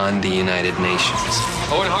 beyond the United Nations.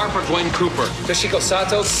 Owen Harper, Gwen Cooper. Toshiko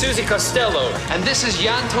Sato. Susie Costello. And this is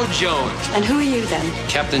Yanto Jones. And who are you then?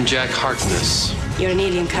 Captain Jack Harkness. You're an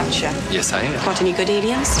alien catcher. Yes, I am. Got any good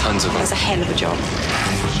aliens? Tons of them. That's a hell of a job.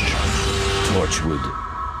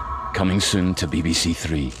 Torchwood. Coming soon to BBC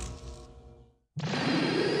Three.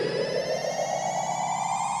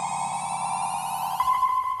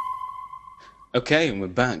 Okay, and we're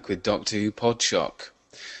back with Doctor Who Podshock.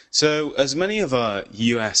 So, as many of our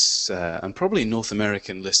US and probably North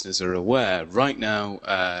American listeners are aware, right now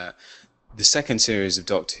the second series of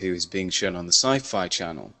Doctor Who is being shown on the Sci-Fi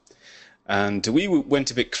Channel. And we went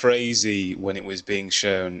a bit crazy when it was being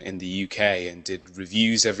shown in the UK and did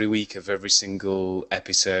reviews every week of every single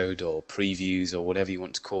episode, or previews, or whatever you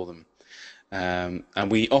want to call them. And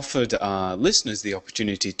we offered our listeners the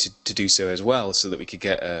opportunity to do so as well, so that we could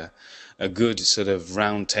get a good sort of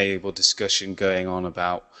round table discussion going on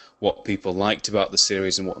about what people liked about the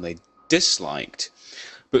series and what they disliked.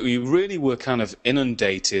 But we really were kind of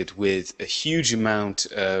inundated with a huge amount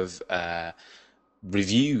of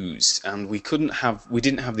reviews, and we didn't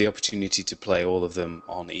have the opportunity to play all of them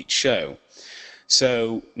on each show.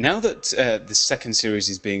 So now that the second series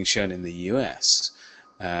is being shown in the US,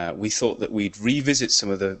 we thought that we'd revisit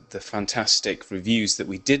some of the fantastic reviews that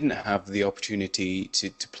we didn't have the opportunity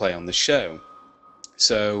to play on the show.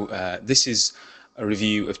 So this is a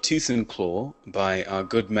review of Tooth and Claw by our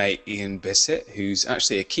good mate Ian Bissett, who's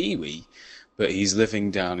actually a Kiwi, but he's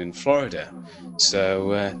living down in Florida.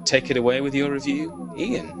 So take it away with your review,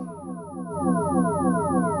 Ian.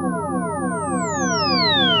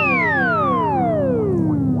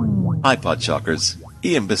 Hi Podshockers,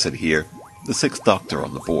 Ian Bissett here, the Sixth Doctor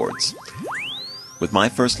on the boards, with my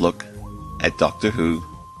first look at Doctor Who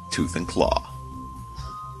Tooth and Claw.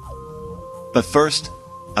 But first,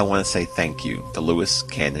 I want to say thank you to Lewis,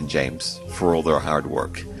 Ken and James for all their hard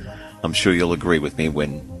work. I'm sure you'll agree with me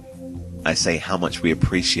when I say how much we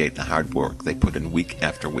appreciate the hard work they put in week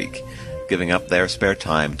after week, giving up their spare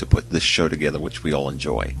time to put this show together, which we all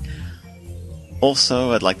enjoy.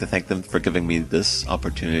 Also, I'd like to thank them for giving me this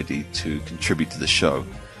opportunity to contribute to the show,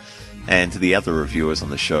 and to the other reviewers on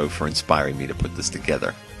the show for inspiring me to put this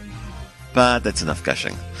together. But that's enough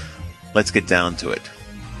gushing. Let's get down to it.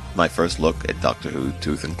 My first look at Doctor Who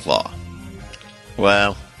Tooth and Claw.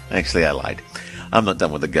 Well, actually I lied. I'm not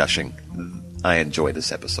done with the gushing. I enjoyed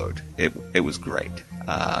this episode. It was great.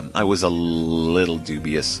 I was a little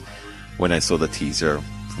dubious when I saw the teaser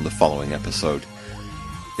from the following episode.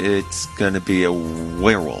 It's gonna be a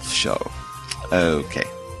werewolf show. Okay.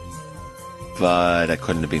 But I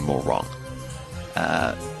couldn't have been more wrong.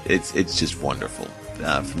 It's just wonderful.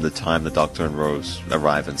 From the time the Doctor and Rose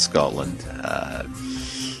arrive in Scotland,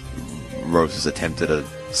 Rose's attempt at a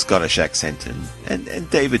Scottish accent, and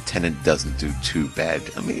David Tennant doesn't do too bad.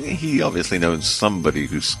 I mean, he obviously knows somebody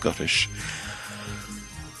who's Scottish.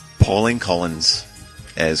 Pauline Collins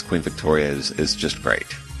as Queen Victoria is just great.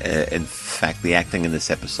 In fact, the acting in this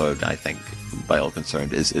episode, I think, by all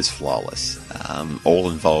concerned, is flawless. All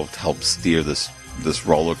involved help steer this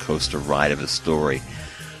roller coaster ride of a story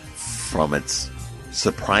from its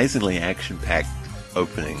surprisingly action-packed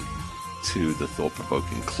opening to the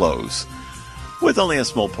thought-provoking close, with only a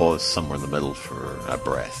small pause somewhere in the middle for a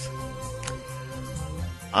breath.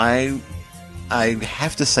 I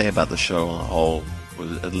have to say about the show on the whole,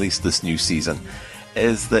 at least this new season,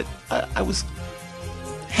 is that I was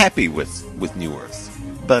happy with New Earth,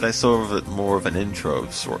 but I saw it more of an intro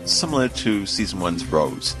of sorts, similar to Season 1's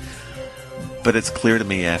Rose. But it's clear to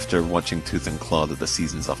me after watching Tooth and Claw that the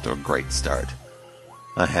season's off to a great start.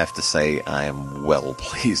 I have to say I am well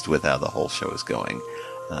pleased with how the whole show is going.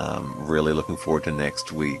 Really looking forward to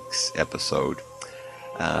next week's episode.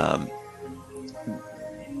 I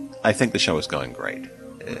think the show is going great.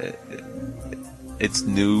 It's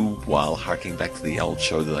new while harking back to the old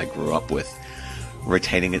show that I grew up with,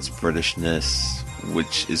 retaining its Britishness,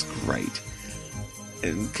 which is great.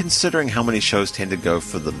 And considering how many shows tend to go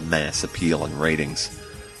for the mass appeal and ratings,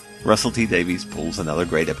 Russell T Davies pulls another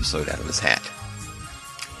great episode out of his hat.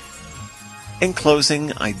 In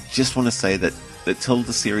closing, I just want to say that till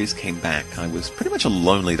the series came back, I was pretty much a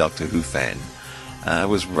lonely Doctor Who fan. I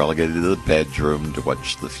was relegated to the bedroom to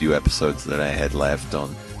watch the few episodes that I had left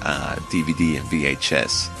on DVD and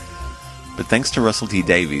VHS. But thanks to Russell T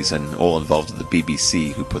Davies and all involved at the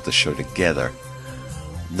BBC who put the show together,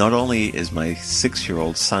 not only is my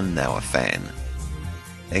 6-year-old son now a fan,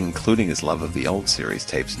 including his love of the old series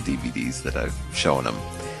tapes and DVDs that I've shown him,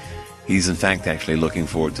 he's in fact actually looking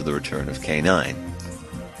forward to the return of K9.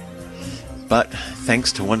 But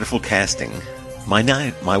thanks to wonderful casting,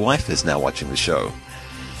 my wife is now watching the show,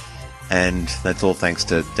 and that's all thanks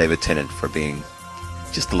to David Tennant for being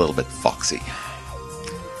just a little bit foxy.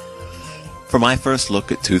 For my first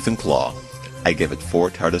look at Tooth and Claw, I give it 4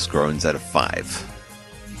 TARDIS groans out of 5.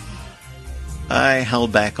 I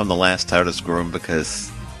held back on the last TARDIS groan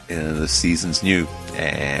because the season's new,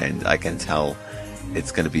 and I can tell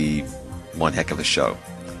it's going to be one heck of a show.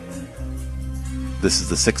 This is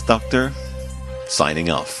the 6th Doctor, signing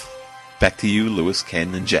off. Back to you, Lewis,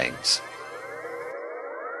 Ken, and James.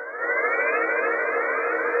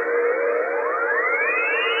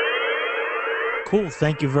 Cool.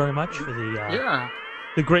 Thank you very much for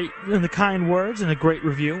the great and the kind words and the great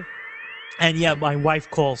review. And yeah, my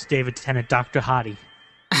wife calls David Tennant Dr. Hottie.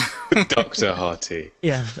 Dr. Hottie.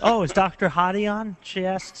 Yeah. Oh, is Dr. Hottie on? She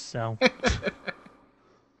asks. So.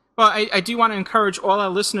 Well, I do want to encourage all our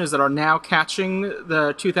listeners that are now catching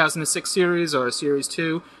the 2006 series or Series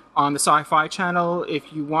 2 on the Sci-Fi Channel.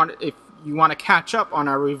 If you want to catch up on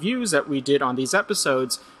our reviews that we did on these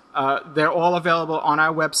episodes, they're all available on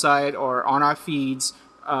our website or on our feeds,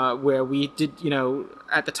 where we did,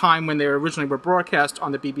 at the time when they originally were broadcast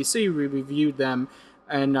on the BBC, we reviewed them,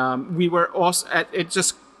 and we were also it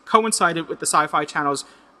just coincided with the Sci-Fi Channel's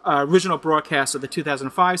original broadcast of the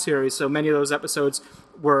 2005 series, so many of those episodes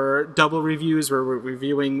were double reviews where we're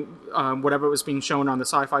reviewing whatever was being shown on the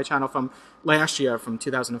Sci-Fi Channel from last year, from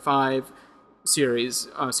 2005 series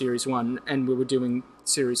 1, and we were doing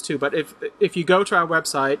series 2. But if you go to our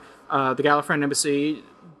website,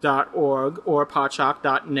 thegallifreyanembassy.org or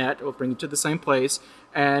podshock.net, it will bring you to the same place,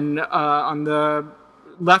 and on the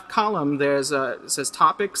left column it says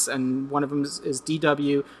topics, and one of them is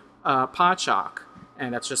DW Podshock,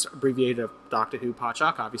 and that's just abbreviated of Doctor Who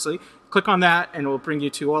Podshock, obviously. Click on that, and it will bring you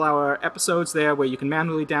to all our episodes there, where you can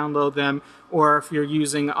manually download them, or if you're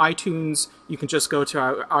using iTunes, you can just go to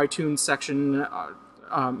our iTunes section,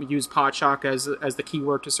 use Podshock as the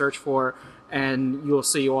keyword to search for, and you'll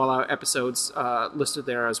see all our episodes listed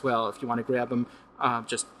there as well. If you want to grab them,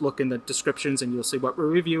 just look in the descriptions, and you'll see what we're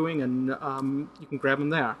reviewing, and you can grab them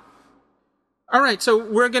there. All right, so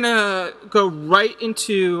we're going to go right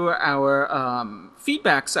into our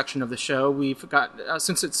feedback section of the show. We've got,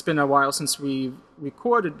 since it's been a while since we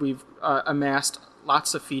recorded, we've amassed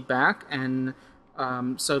lots of feedback, and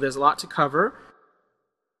so there's a lot to cover.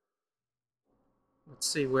 Let's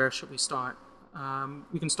see, where should we start?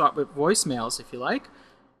 We can start with voicemails, if you like.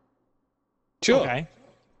 Sure. Okay.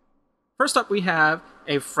 First up, we have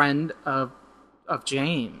a friend of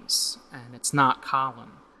James, and it's not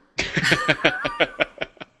Colin.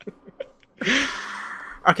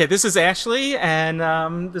 Okay, this is Ashley,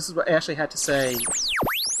 and this is what Ashley had to say.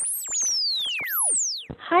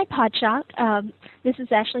 Hi, Podshock. This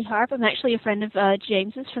is Ashley Harp. I'm actually a friend of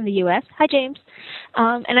James's from the U.S. Hi, James.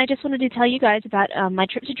 And I just wanted to tell you guys about my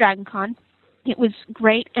trip to DragonCon. It was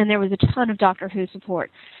great, and there was a ton of Doctor Who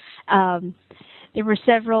support. There were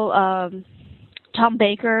several Tom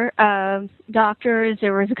Baker doctors.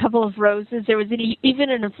 There was a couple of roses. There was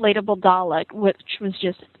even an inflatable Dalek, which was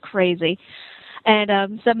just crazy.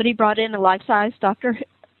 And somebody brought in a life-size Doctor Who.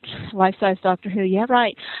 Yeah,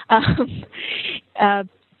 right.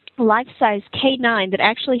 Life-size K9 that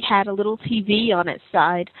actually had a little TV on its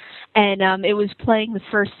side, and it was playing the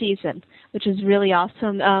first season, which is really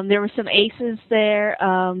awesome. There were some aces there.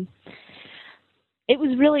 It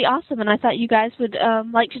was really awesome, and I thought you guys would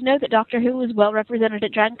like to know that Doctor Who was well represented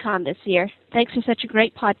at DragonCon this year. Thanks for such a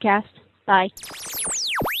great podcast. Bye.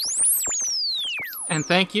 And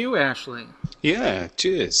thank you, Ashley. Yeah,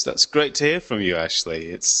 cheers. That's great to hear from you, Ashley.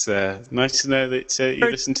 It's nice to know that you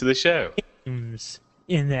listen to the show. In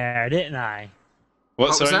there, didn't I?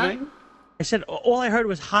 What was that? Mate? I said all I heard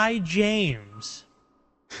was "Hi, James."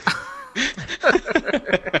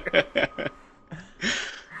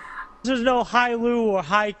 There's no "Hi, Lou" or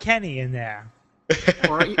 "Hi, Kenny" in there.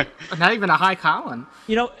 Or not even a "Hi, Colin."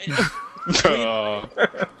 You know.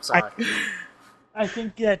 Sorry. I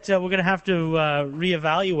think that we're going to have to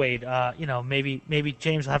reevaluate. Maybe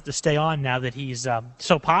James will have to stay on now that he's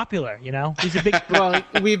so popular. He's a big. Well,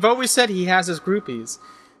 we've always said he has his groupies.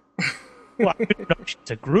 Well, I don't know if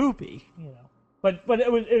she's a groupie, But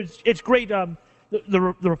it's great. the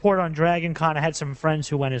report on Dragon Con, I had some friends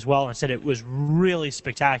who went as well and said it was really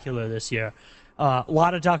spectacular this year. A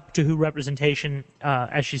lot of Doctor Who representation,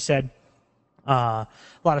 as she said. A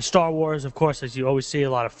lot of Star Wars, of course, as you always see.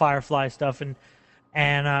 A lot of Firefly stuff, and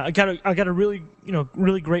I got a really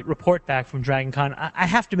great report back from Dragon Con. I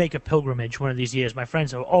have to make a pilgrimage one of these years. My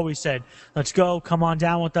friends have always said, "Let's go, come on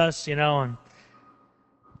down with us," and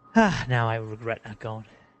now I regret not going.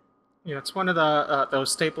 Yeah, it's one of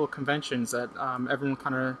those staple conventions that everyone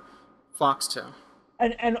kind of flocks to.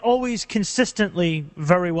 And always consistently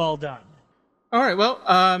very well done. All right. Well,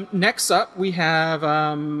 next up we have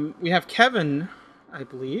Kevin, I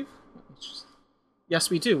believe. Yes,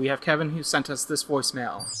 we do. We have Kevin who sent us this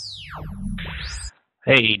voicemail.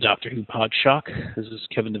 Hey, Doctor Who Podshock. This is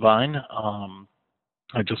Kevin Devine.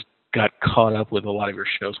 I just got caught up with a lot of your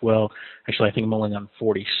shows. Well, actually, I think I'm only on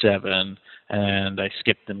 47, and I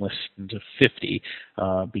skipped and listened to 50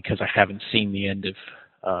 because I haven't seen the end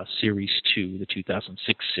of Series 2, the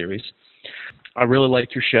 2006 series. I really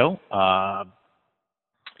liked your show.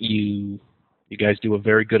 You guys do a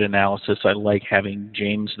very good analysis. I like having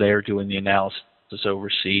James there doing the analysis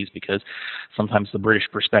overseas because sometimes the British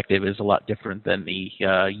perspective is a lot different than the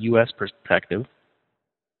U.S. perspective.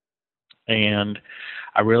 And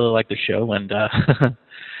I really like the show, and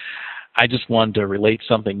I just wanted to relate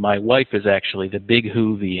something. My wife is actually the big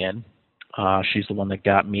Whovian. She's the one that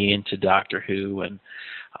got me into Doctor Who, and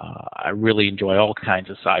I really enjoy all kinds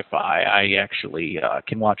of sci-fi. I actually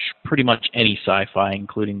can watch pretty much any sci-fi,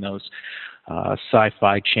 including those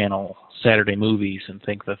Sci-Fi Channel Saturday movies, and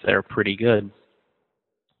think that they're pretty good.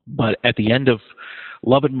 But at the end of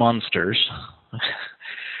Love and Monsters,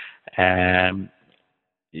 the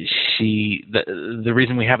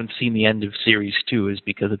reason we haven't seen the end of Series 2 is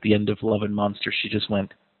because at the end of Love and Monsters, she just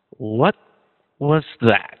went, "What was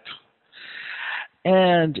that?"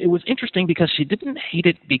 And it was interesting because she didn't hate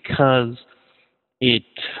it because it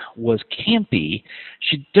was campy.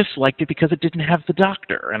 She disliked it because it didn't have the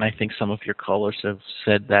Doctor. And I think some of your callers have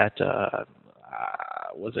said that,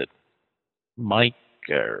 was it Mike?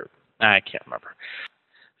 Or I can't remember.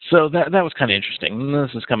 So that was kind of interesting.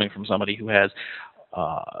 This is coming from somebody who has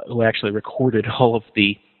who actually recorded all of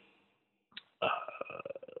the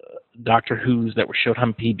Doctor Who's that were shown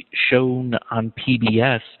on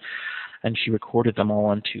PBS, and she recorded them all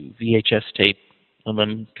onto VHS tape and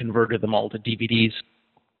then converted them all to DVDs,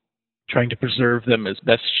 trying to preserve them as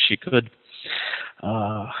best she could.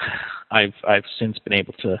 I've since been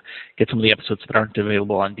able to get some of the episodes that aren't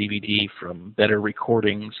available on DVD from better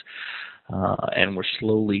recordings, and we're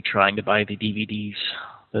slowly trying to buy the DVDs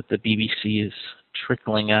that the BBC is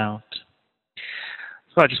trickling out.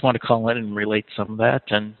 So I just want to call in and relate some of that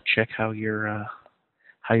and check how your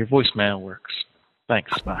voicemail works.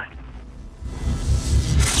 Thanks. Bye.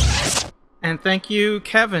 And thank you,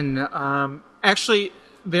 Kevin. Actually,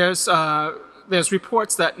 there's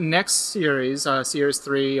reports that next series, Series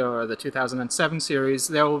 3 or the 2007 series,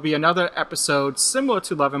 there will be another episode similar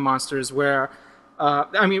to Love and Monsters where,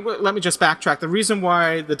 let me just backtrack. The reason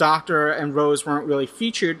why the Doctor and Rose weren't really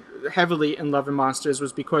featured heavily in Love and Monsters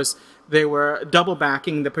was because they were double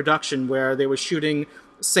backing the production where they were shooting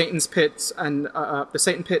Satan's Pit and the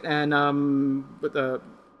Satan Pit and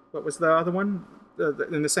what was the other one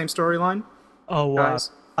in the same storyline?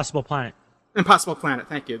 Possible Planet. Impossible Planet,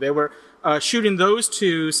 thank you. They were shooting those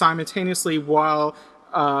two simultaneously while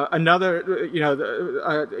another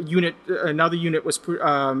unit was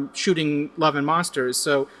shooting Love and Monsters.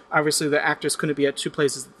 So obviously the actors couldn't be at two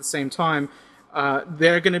places at the same time.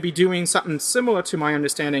 They're going to be doing something similar, to my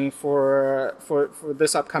understanding, for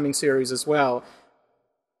this upcoming series as well.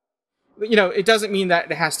 It doesn't mean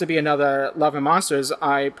that it has to be another Love and Monsters.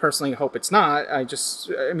 I personally hope it's not.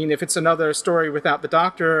 If it's another story without the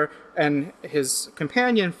Doctor and his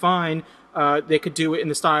companion, fine. They could do it in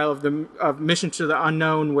the style of Mission to the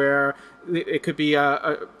Unknown, where it could be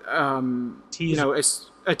a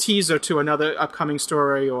teaser to another upcoming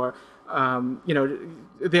story, or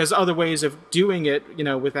there's other ways of doing it,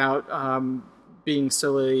 without being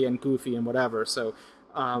silly and goofy and whatever. So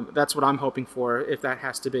that's what I'm hoping for, if that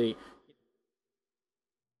has to be.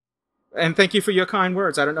 And thank you for your kind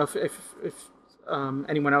words. I don't know if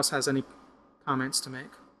anyone else has any comments to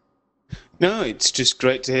make. No, it's just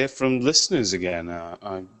great to hear from listeners again.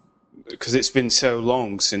 Because it's been so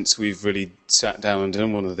long since we've really sat down and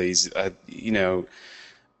done one of these. I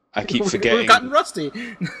keep forgetting. We've gotten rusty.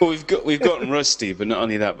 Well, we've gotten rusty, but not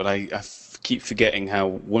only that, but I keep forgetting how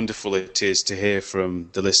wonderful it is to hear from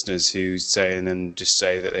the listeners who say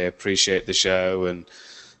that they appreciate the show and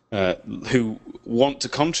who want to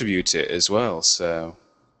contribute it as well. So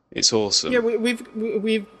It's awesome. Yeah,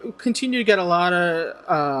 we've continued to get a lot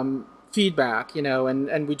of feedback,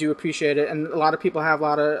 and we do appreciate it. And a lot of people have a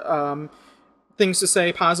lot of things to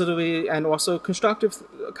say positively and also constructive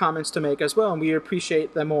comments to make as well. And we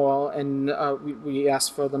appreciate them all, and we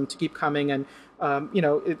ask for them to keep coming. And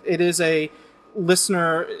it is a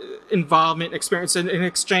listener involvement experience and an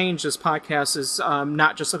exchange. This podcast is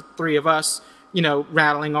not just the three of us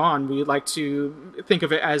rattling on. We like to think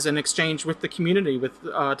of it as an exchange with the community, with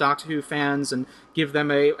Doctor Who fans, and give them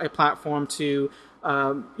a platform to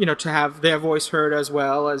to have their voice heard as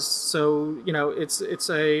well as. So it's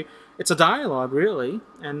a dialogue, really,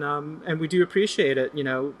 and we do appreciate it.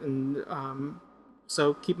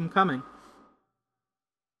 So keep them coming.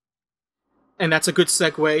 And that's a good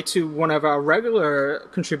segue to one of our regular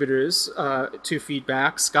contributors to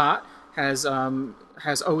feedback. Scott has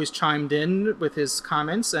always chimed in with his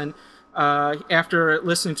comments, and after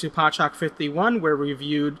listening to Podshock 51, where we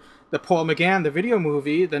reviewed the Paul McGann, the video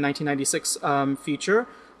movie, the 1996 feature,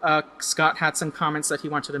 Scott had some comments that he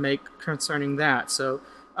wanted to make concerning that. So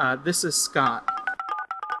this is Scott.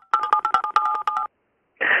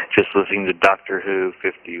 Just listening to Doctor Who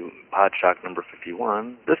Podshock number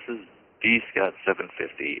 51. This is D. Scott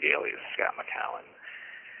 750, alias Scott McCowan.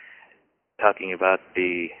 Talking about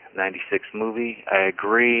the 96 movie, I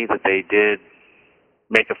agree that they did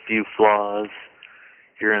make a few flaws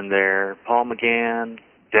here and there. Paul McGann,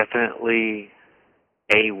 definitely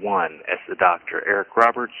A1 as the Doctor. Eric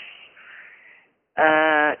Roberts,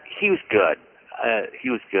 he was good.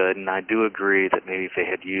 And I do agree that maybe if they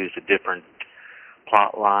had used a different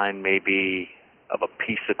plot line, maybe of a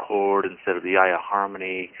peace accord instead of the Eye of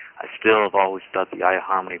Harmony, I still have always thought the Eye of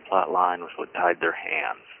Harmony plot line was what tied their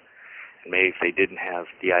hands. And maybe if they didn't have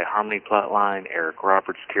the Eye of Harmony plot line, Eric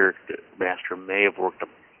Roberts' character, Master, may have worked a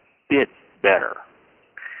bit better.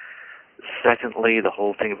 Secondly, the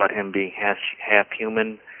whole thing about him being half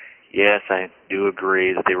human, yes, I do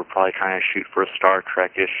agree that they were probably trying to shoot for a Star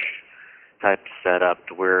Trek-ish type setup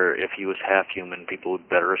to where if he was half human, people would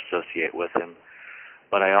better associate with him.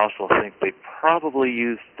 But I also think they probably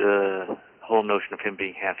used the whole notion of him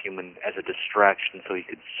being half human as a distraction so he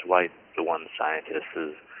could swipe the one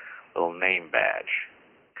scientist's little name badge.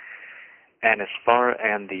 And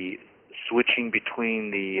the switching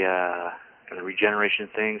between and the regeneration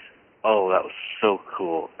things, oh, that was so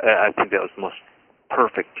cool. I think that was the most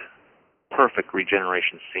perfect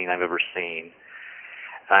regeneration scene I've ever seen.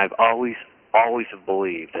 And I've always have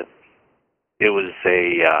believed that it was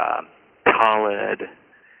a Khaled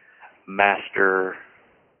Master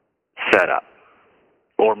setup,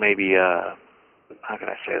 or maybe how can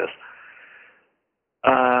I say this?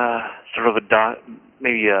 Sort of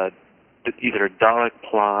either a Dalek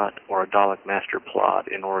plot or a Dalek Master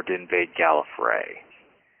plot in order to invade Gallifrey.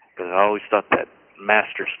 Because I always thought that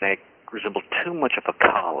Master Snake resembled too much of a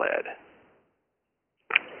Khaled,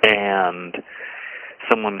 and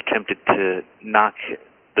someone attempted to knock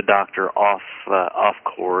the Doctor off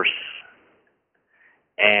course.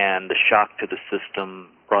 And the shock to the system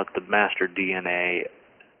brought the Master DNA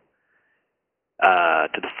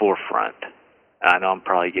to the forefront. I know I'm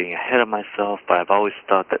probably getting ahead of myself, but I've always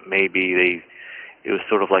thought that maybe it was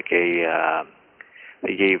sort of like they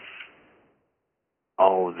gave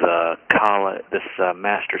this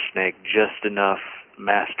Master Snake just enough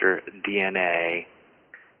Master DNA,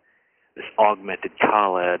 this augmented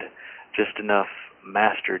Khaled, just enough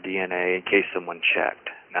Master DNA in case someone checked.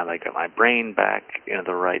 Now that I got my brain back into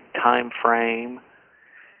the right time frame.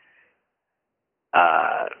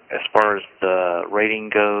 As far as the rating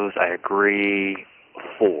goes, I agree.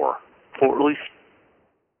 4. At least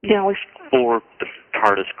 4 the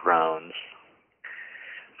TARDIS groans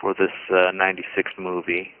for this 96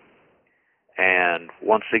 movie. And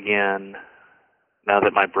once again, now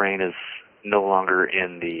that my brain is no longer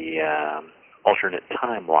in the alternate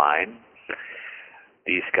timeline,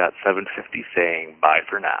 D. Scott 750 saying bye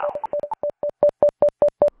for now.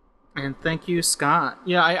 And thank you, Scott.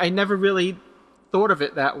 Yeah, I never really thought of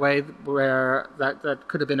it that way, where that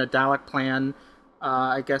could have been a Dalek plan.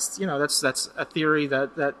 I guess that's a theory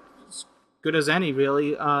that's good as any,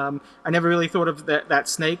 really. I never really thought of that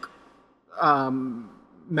snake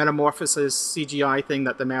metamorphosis CGI thing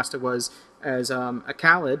that the Master was as a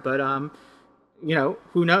Khaled, but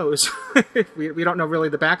who knows? we don't know really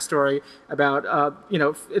the backstory about,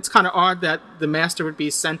 it's kind of odd that the Master would be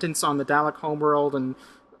sentenced on the Dalek homeworld and,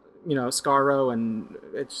 Skaro, and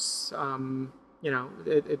it's,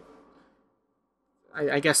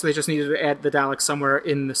 I guess they just needed to add the Dalek somewhere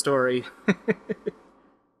in the story.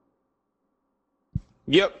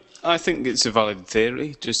 Yep, I think it's a valid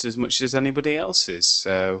theory, just as much as anybody else's.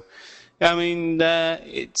 So, I mean,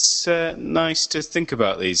 it's nice to think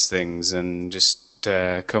about these things and just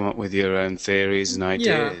come up with your own theories and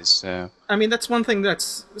ideas. Yeah. I mean, that's one thing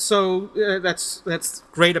that's that's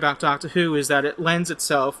great about Doctor Who, is that it lends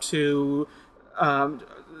itself to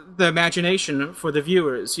the imagination for the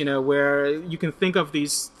viewers, where you can think of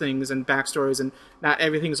these things and backstories, and not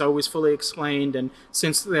everything's always fully explained. And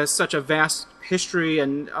since there's such a vast history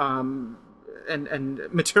and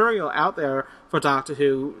material out there for Doctor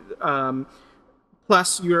Who,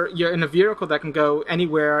 plus you're in a vehicle that can go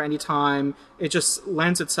anywhere, anytime, it just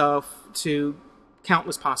lends itself to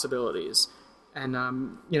countless possibilities. And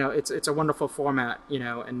it's a wonderful format,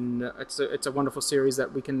 and it's a wonderful series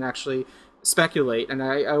that we can actually speculate. And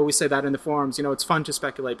I always say that in the forums, it's fun to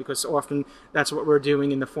speculate, because often that's what we're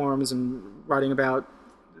doing in the forums and writing about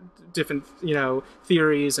different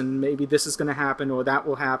theories, and maybe this is going to happen or that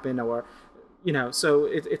will happen, or so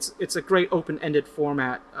it's a great open-ended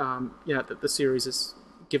format that the series has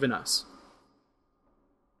given us.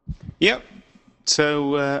 Yep.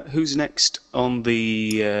 So who's next on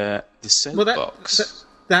the soapbox? Well,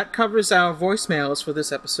 that covers our voicemails for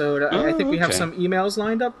this episode. I think we have some emails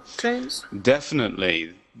lined up, James.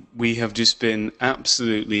 Definitely. We have just been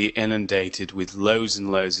absolutely inundated with loads and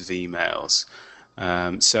loads of emails.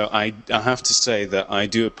 So I have to say that I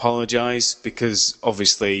do apologise, because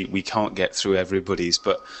obviously we can't get through everybody's,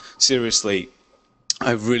 but seriously,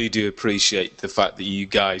 I really do appreciate the fact that you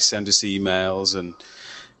guys send us emails, and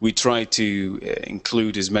we try to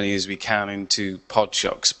include as many as we can into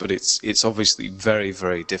Podshocks, but it's obviously very,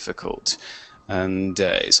 very difficult, and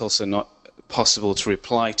it's also not possible to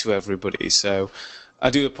reply to everybody, so I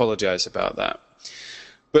do apologise about that.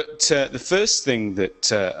 But the first thing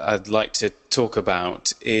that I'd like to talk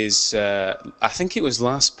about is, I think it was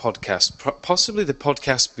last podcast, possibly the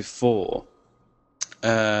podcast before,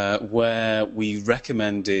 where we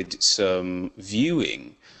recommended some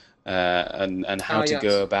viewing and how to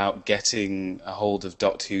go about getting a hold of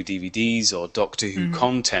Doctor Who DVDs or Doctor Who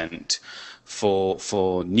content for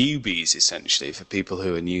newbies, essentially, for people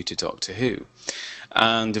who are new to Doctor Who.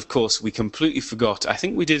 And, of course, we completely forgot. I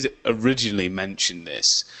think we did originally mention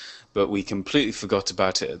this, but we completely forgot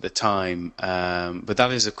about it at the time. But that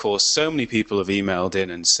is, of course, so many people have emailed in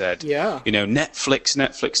and said, Netflix,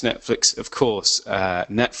 of course,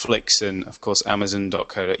 Netflix and, of course,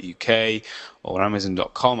 Amazon.co.uk or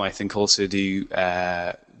Amazon.com, I think, also do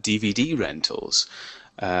DVD rentals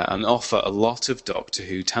and offer a lot of Doctor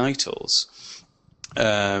Who titles.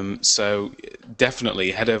 So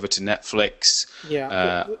definitely head over to Netflix.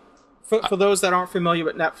 For those that aren't familiar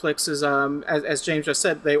with Netflix, is as James just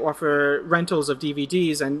said, they offer rentals of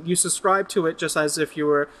DVDs, and you subscribe to it just as if you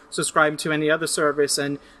were subscribing to any other service,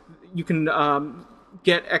 and you can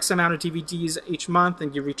get X amount of DVDs each month,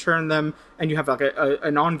 and you return them, and you have like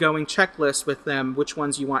an ongoing checklist with them, which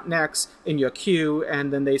ones you want next in your queue,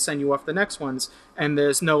 and then they send you off the next ones, and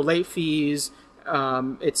there's no late fees.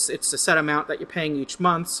 It's a set amount that you're paying each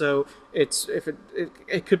month, so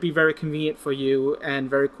it could be very convenient for you and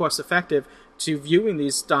very cost effective to viewing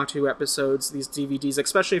these Doctor Who episodes, these DVDs,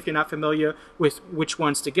 especially if you're not familiar with which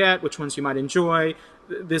ones to get, which ones you might enjoy.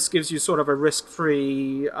 This gives you sort of a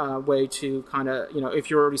risk-free way to kind of, if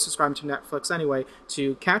you're already subscribing to Netflix anyway,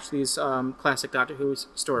 to catch these classic Doctor Who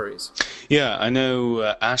stories. Yeah, I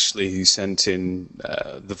know Ashley, who sent in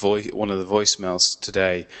one of the voicemails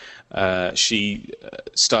today. She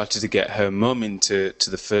started to get her mum into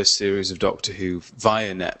the first series of Doctor Who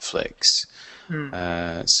via Netflix.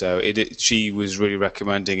 So she was really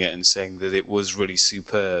recommending it and saying that it was really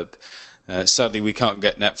superb. Sadly, we can't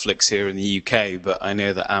get Netflix here in the UK, but I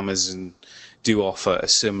know that Amazon do offer a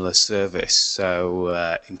similar service.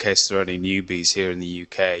 So in case there are any newbies here in the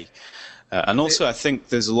UK. And also, I think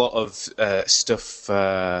there's a lot of stuff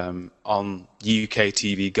on UK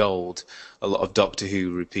TV Gold, a lot of Doctor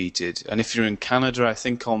Who repeated. And if you're in Canada, I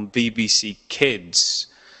think on BBC Kids,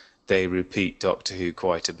 they repeat Doctor Who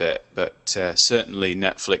quite a bit. But certainly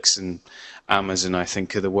Netflix and Amazon, I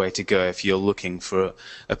think, are the way to go if you're looking for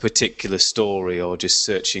a particular story or just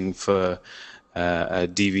searching for a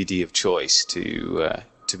DVD of choice to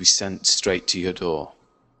be sent straight to your door.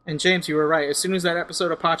 And James, you were right. As soon as that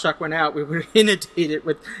episode of Podshock went out, we were inundated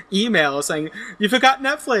with emails saying, "You forgot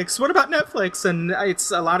Netflix. What about Netflix?" And it's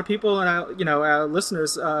a lot of people and our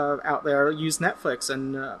listeners out there use Netflix,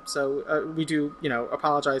 and so we do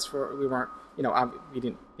apologize for we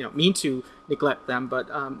didn't mean to neglect them, but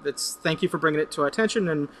thank you for bringing it to our attention,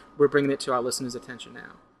 and we're bringing it to our listeners' attention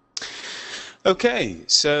now. Okay,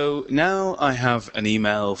 so now I have an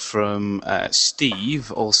email from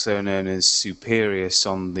Steve, also known as Superius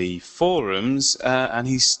on the forums, and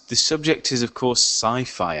the subject is, of course,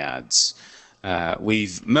 sci-fi ads.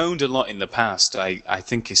 We've moaned a lot in the past, I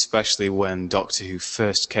think especially when Doctor Who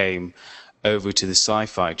first came over to the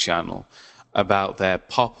Sci-Fi Channel, about their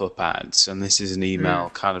pop-up ads, and this is an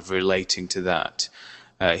email kind of relating to that.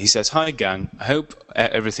 He says, "Hi gang, I hope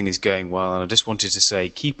everything is going well, and I just wanted to say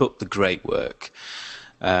keep up the great work.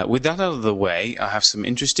 With that out of the way, I have some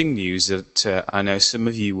interesting news that I know some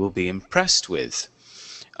of you will be impressed with.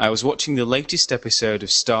 I was watching the latest episode of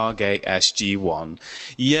Stargate SG-1.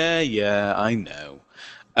 Yeah, I know.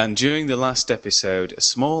 And during the last episode, a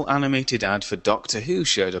small animated ad for Doctor Who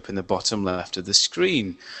showed up in the bottom left of the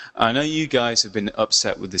screen. I know you guys have been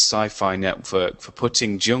upset with the Sci-Fi Network for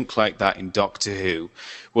putting junk like that in Doctor Who.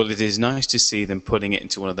 Well, it is nice to see them putting it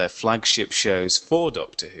into one of their flagship shows for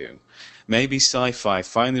Doctor Who. Maybe Sci-Fi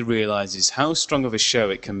finally realises how strong of a show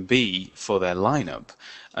it can be for their lineup,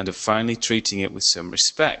 and are finally treating it with some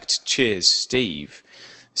respect. Cheers, Steve."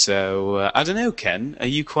 So, I don't know, Ken, are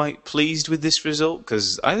you quite pleased with this result?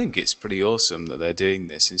 Because I think it's pretty awesome that they're doing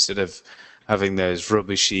this instead of having those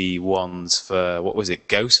rubbishy ones for, what was it,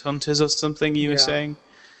 Ghost Hunters or something you were saying?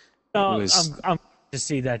 No, I'm to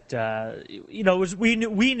see that,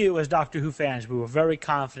 we knew as Doctor Who fans, we were very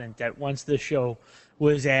confident that once the show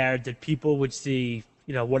was aired, that people would see,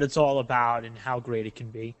 what it's all about and how great it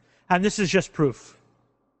can be. And this is just proof.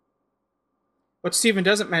 What Stephen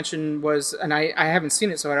doesn't mention was, and I haven't seen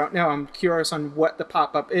it, so I don't know, I'm curious on what the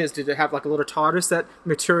pop-up is. Did it have like a little TARDIS that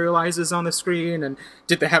materializes on the screen? And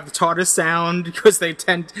did they have the TARDIS sound? Because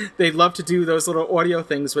they love to do those little audio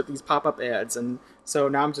things with these pop-up ads. And so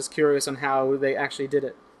now I'm just curious on how they actually did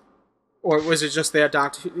it. Or was it just their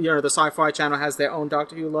Doctor Who, the Sci-Fi Channel has their own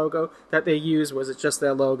Doctor Who logo that they use? Was it just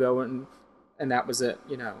their logo and that was it,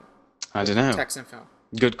 I don't know. Text info.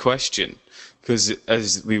 Good question, because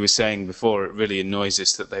as we were saying before, it really annoys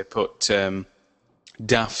us that they put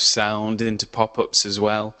daft sound into pop-ups as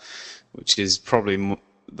well, which is probably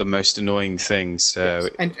the most annoying thing. So,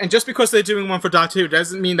 yes. And just because they're doing one for Doctor Who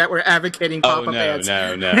doesn't mean that we're advocating pop-up ads.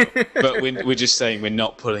 No. But we're just saying we're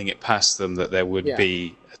not putting it past them that there would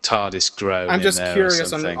be a TARDIS groan. I'm just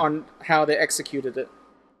curious on how they executed it.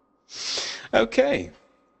 Okay.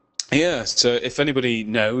 Yeah, so if anybody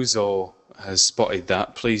knows or has spotted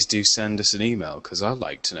that, please do send us an email, because I'd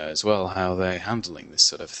like to know as well how they're handling this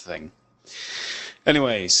sort of thing.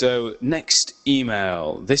 Anyway, so next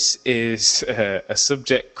email. This is a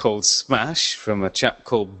subject called Smash from a chap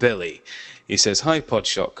called Billy. He says, "Hi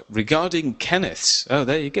Podshock, regarding Kenneth's..." Oh,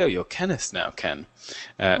 there you go, you're Kenneth now, Ken.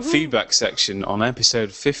 Feedback section on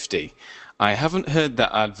episode 50. "I haven't heard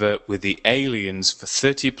that advert with the aliens for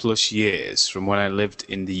 30 plus years from when I lived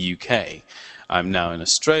in the UK. I'm now in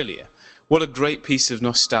Australia. What a great piece of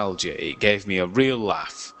nostalgia. It gave me a real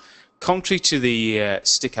laugh. Contrary to the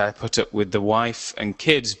stick I put up with the wife and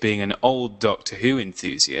kids being an old Doctor Who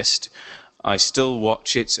enthusiast, I still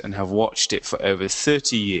watch it and have watched it for over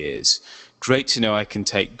 30 years. Great to know I can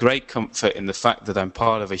take great comfort in the fact that I'm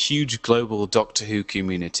part of a huge global Doctor Who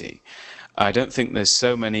community. I don't think there's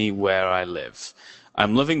so many where I live.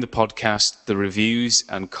 I'm loving the podcast. The reviews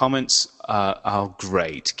and comments are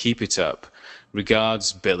great. Keep it up.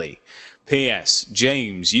 Regards, Billy. P.S.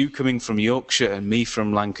 James, you coming from Yorkshire and me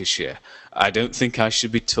from Lancashire. I don't think I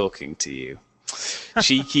should be talking to you.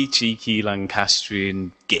 Cheeky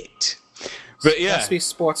Lancastrian git." But yeah, must be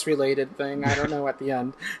sports-related thing. I don't know at the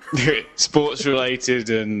end. Sports-related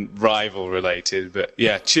and rival-related. But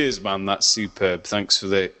yeah, cheers, man. That's superb. Thanks for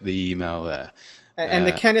the email there. And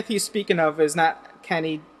the Kenneth he's speaking of is not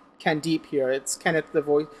Ken Deep here. It's Kenneth, the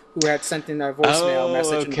voice who had sent in a voicemail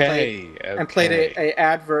message and played a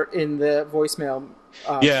advert in the voicemail.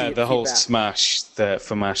 The whole Smash,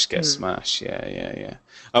 for Mash Get Smash. Yeah.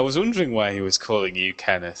 I was wondering why he was calling you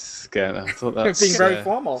Kenneth. I thought that's being very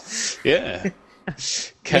formal. Yeah,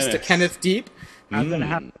 Mr. Kenneth Deep. I'm gonna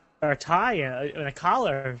have to wear a tie and a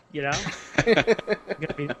collar. It's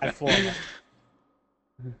gonna be that formal.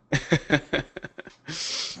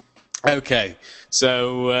 Okay,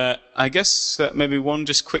 so I guess maybe one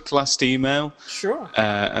just quick last email. Sure.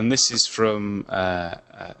 And this is from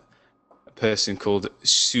a person called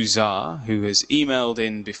Suzar, who has emailed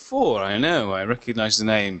in before. I recognise the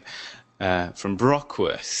name from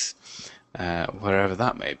Brockworth, wherever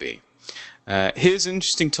that may be. Here's an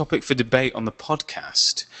interesting topic for debate on the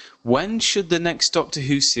podcast. When should the next Doctor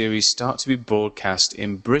Who series start to be broadcast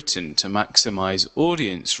in Britain to maximise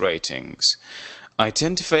audience ratings? I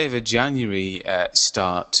tend to favour January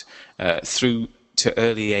start through to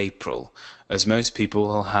early April. as most people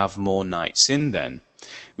will have more nights in then.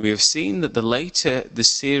 We have seen that the later the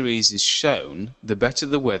series is shown, the better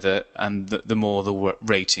the weather and the more the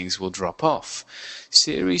ratings will drop off.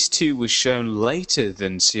 Series 2 was shown later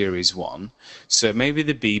than Series 1, so maybe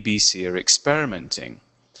the BBC are experimenting.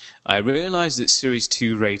 I realised that Series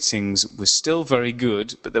 2 ratings were still very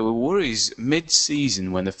good, but there were worries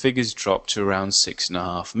mid-season when the figures dropped to around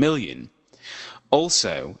 6.5 million.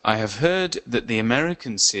 Also, I have heard that the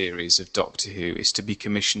American series of Doctor Who is to be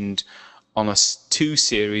commissioned on a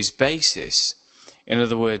 2-series basis. In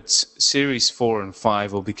other words, Series 4 and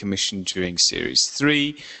 5 will be commissioned during Series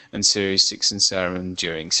 3 and Series 6 and 7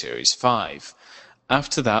 during Series 5.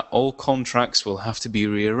 After that, all contracts will have to be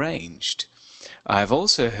rearranged. I have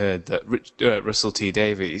also heard that Russell T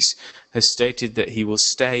Davies has stated that he will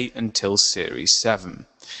stay until Series 7.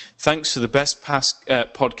 Thanks for the best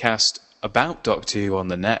podcast about Doctor Who on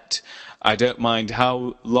the net. I don't mind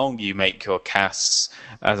how long you make your casts,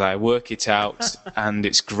 as I work it out, and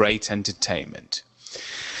it's great entertainment.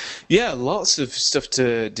 Yeah, lots of stuff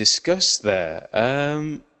to discuss there.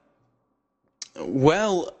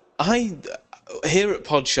 Here at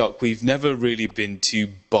Podshock, we've never really been too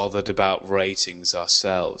bothered about ratings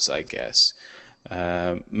ourselves, I guess.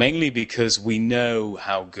 Mainly because we know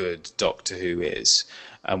how good Doctor Who is,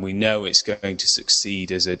 and we know it's going to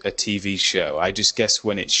succeed as a TV show. I just guess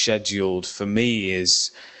when it's scheduled, for me,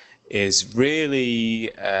 is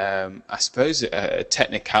really, I suppose, a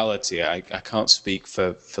technicality. I can't speak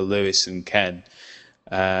for Lewis and Ken.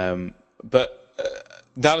 But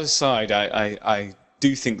that aside, I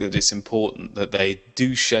do think that it's important that they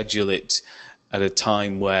do schedule it at a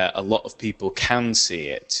time where a lot of people can see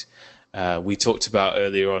it. We talked about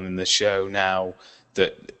earlier on in the show now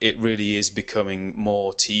that it really is becoming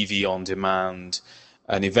more TV on demand,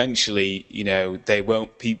 and eventually, they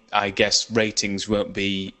won't be, I guess, ratings won't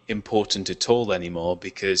be important at all anymore,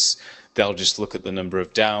 because they'll just look at the number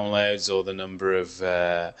of downloads or the number of,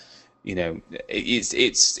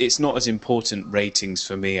 it's not as important ratings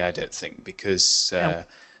for me, I don't think, because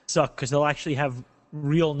suck because they'll actually have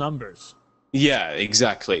real numbers. Yeah,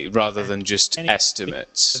 exactly, rather than just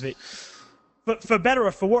estimates. But for better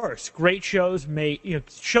or for worse, great shows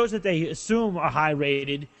shows that they assume are high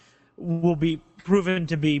rated will be proven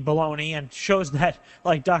to be baloney, and shows that,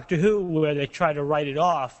 like Doctor Who, where they try to write it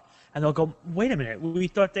off, and they'll go, wait a minute, we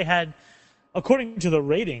thought they had, according to the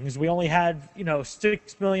ratings, we only had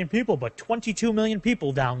 6 million people, but 22 million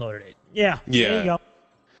people downloaded it. Yeah. There you go.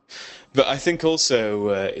 But I think also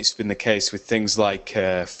it's been the case with things like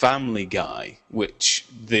Family Guy, which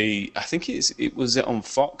I think it was on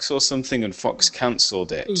Fox or something, and Fox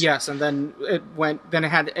cancelled it. Yes, and then it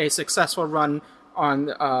had a successful run on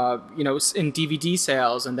in DVD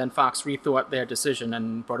sales, and then Fox rethought their decision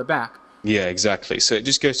and brought it back. Yeah, exactly. So it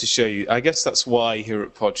just goes to show you, I guess that's why here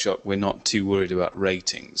at Podshock we're not too worried about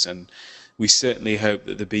ratings, and we certainly hope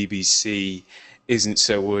that the BBC isn't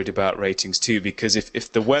so worried about ratings too, because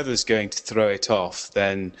if the weather's going to throw it off,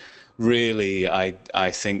 then really I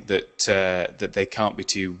think that that they can't be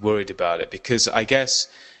too worried about it, because I guess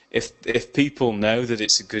if people know that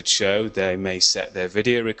it's a good show, they may set their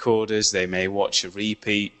video recorders, they may watch a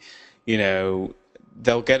repeat, they'll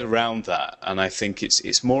get around that, and I think it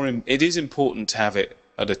is important to have it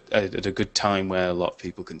at a good time where a lot of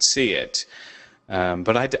people can see it.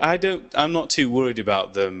 But I'm not too worried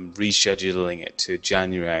about them rescheduling it to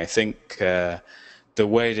January. I think the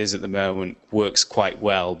way it is at the moment works quite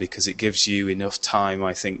well, because it gives you enough time,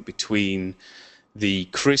 I think, between the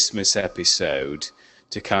Christmas episode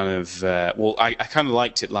to kind of... I kind of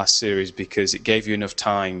liked it last series because it gave you enough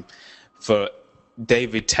time for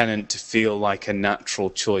David Tennant to feel like a natural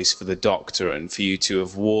choice for the Doctor, and for you to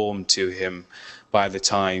have warmed to him by the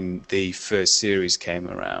time the first series came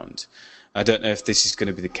around. I don't know if this is going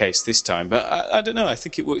to be the case this time, but I don't know. I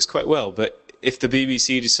think it works quite well. But if the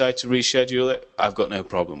BBC decide to reschedule it, I've got no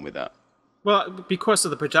problem with that. Well, because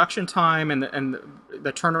of the production time and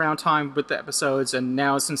the turnaround time with the episodes, and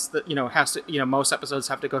now since most episodes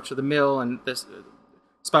have to go to the mill, and this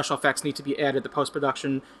special effects need to be added, the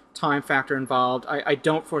post-production time factor involved, I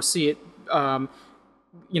don't foresee it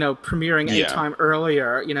premiering any time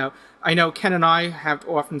earlier. I know Ken and I have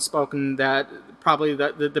often spoken that probably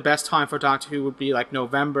the best time for Doctor Who would be like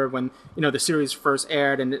November, when the series first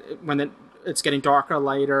aired, and when it's getting darker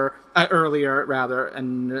earlier rather,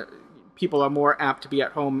 and people are more apt to be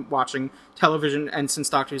at home watching television. And since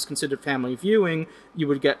Doctor Who is considered family viewing, you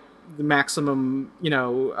would get the maximum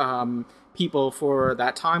people for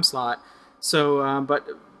that time slot. So,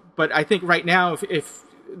 but I think right now, if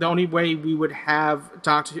the only way we would have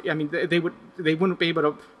Doctor Who, I mean, they wouldn't be able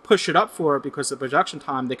to push it up for it because of production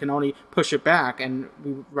time. They can only push it back, and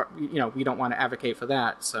we don't want to advocate for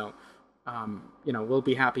that. So, we'll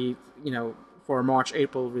be happy, for a March,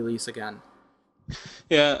 April release again.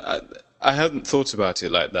 Yeah, I hadn't thought about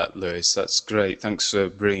it like that, Lewis. That's great. Thanks for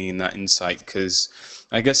bringing that insight, because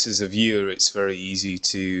I guess as a viewer, it's very easy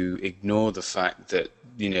to ignore the fact that,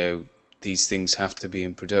 these things have to be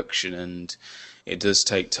in production, and it does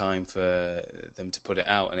take time for them to put it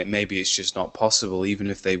out, and maybe it's just not possible,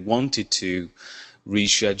 even if they wanted to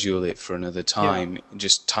reschedule it for another time. Yeah.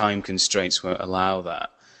 Just time constraints won't allow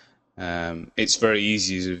that. It's very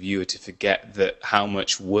easy as a viewer to forget that how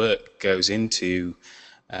much work goes into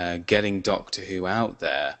getting Doctor Who out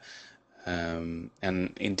there, and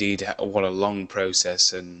indeed what a long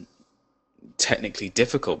process and technically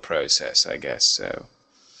difficult process, I guess. So,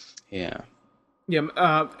 yeah. Yeah,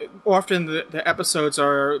 often the episodes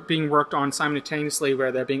are being worked on simultaneously,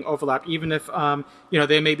 where they're being overlapped. Even if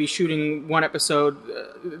they may be shooting one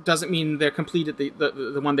episode, doesn't mean they're completed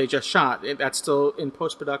the one they just shot. That's still in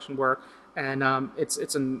post-production work, and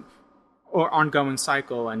it's an ongoing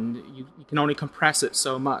cycle, and you can only compress it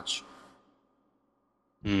so much.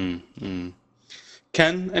 Ken,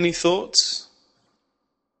 any thoughts?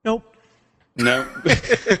 Nope. No.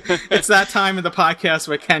 It's that time of the podcast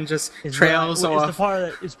where Ken just trails off.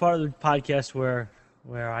 It's part of the podcast where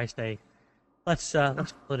I say, let's call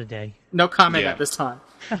it a day. No comment at this time.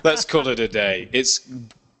 Let's call it a day. It's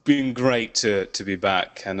been great to be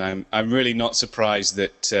back, and I'm really not surprised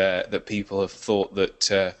that people have thought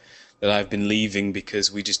that I've been leaving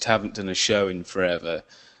because we just haven't done a show in forever.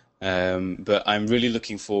 But I'm really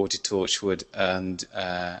looking forward to Torchwood, and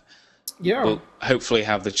we'll hopefully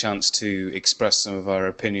have the chance to express some of our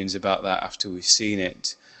opinions about that after we've seen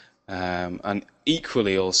it, and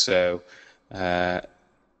equally also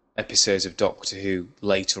episodes of Doctor Who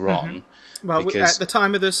later on. Well, at the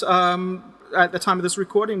time of this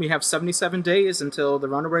recording, we have 77 days until The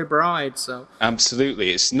Runaway Bride. So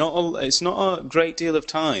absolutely, it's not a great deal of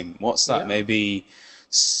time. What's that? Yeah. Maybe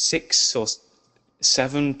 6 or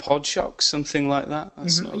 7 Podshocks, something like that.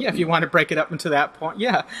 If you want to break it up into that point,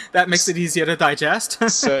 that makes it easier to digest.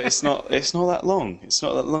 So it's not that long. It's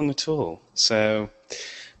not that long at all. So,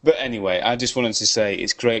 but anyway, I just wanted to say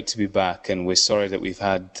it's great to be back, and we're sorry that we've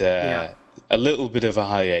had a little bit of a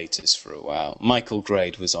hiatus for a while. Michael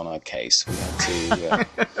Grade was on our case.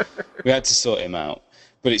 We had to sort him out.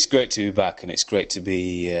 But it's great to be back, and it's great to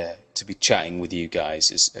be chatting with you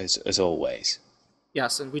guys as always.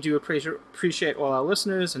 Yes, and we do appreciate all our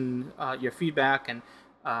listeners and your feedback, and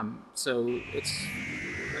so it's,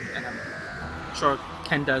 and I'm sure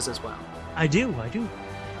Ken does as well. I do.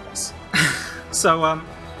 Yes. So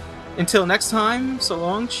until next time, so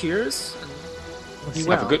long, cheers, and be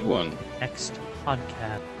well. Have a good one. Next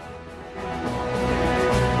podcast.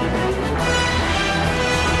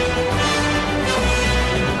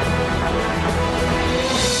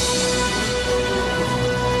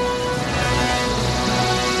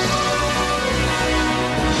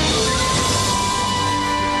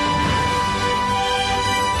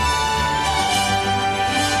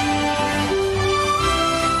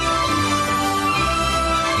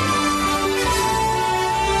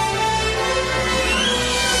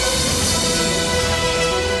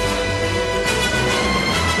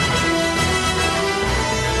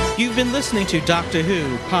 You've been listening to Doctor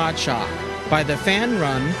Who Podshock by the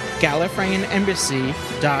fan-run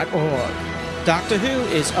GallifreyanEmbassy.org. Doctor Who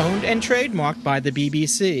is owned and trademarked by the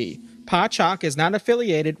BBC. Podshock is not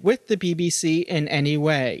affiliated with the BBC in any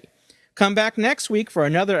way. Come back next week for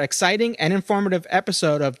another exciting and informative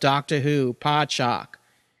episode of Doctor Who Podshock.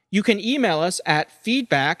 You can email us at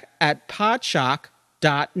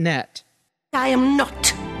feedback@podshock.net. I am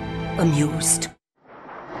not amused.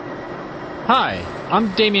 Hi,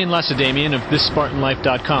 I'm Damian Lacedaemian of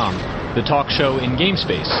ThisSpartanLife.com, the talk show in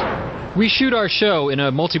GameSpace. We shoot our show in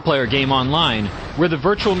a multiplayer game online, where the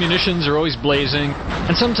virtual munitions are always blazing,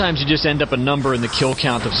 and sometimes you just end up a number in the kill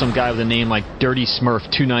count of some guy with a name like Dirty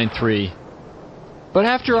Smurf 293. But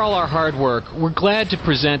after all our hard work, we're glad to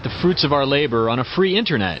present the fruits of our labor on a free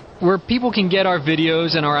internet, where people can get our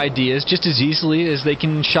videos and our ideas just as easily as they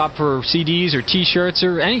can shop for CDs or t-shirts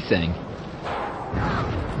or anything.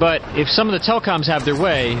 But if some of the telecoms have their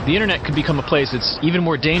way, the internet could become a place that's even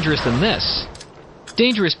more dangerous than this.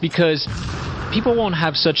 Dangerous because people won't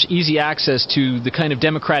have such easy access to the kind of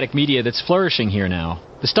democratic media that's flourishing here now.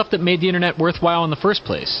 The stuff that made the internet worthwhile in the first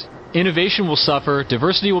place. Innovation will suffer,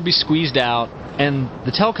 diversity will be squeezed out, and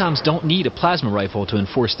the telecoms don't need a plasma rifle to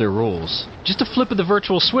enforce their rules. Just a flip of the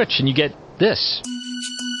virtual switch and you get this.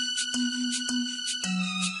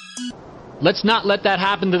 Let's not let that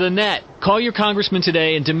happen to the net. Call your congressman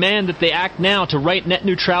today and demand that they act now to write net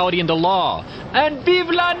neutrality into law. And vive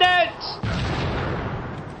la net!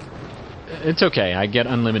 It's okay, I get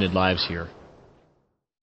unlimited lives here.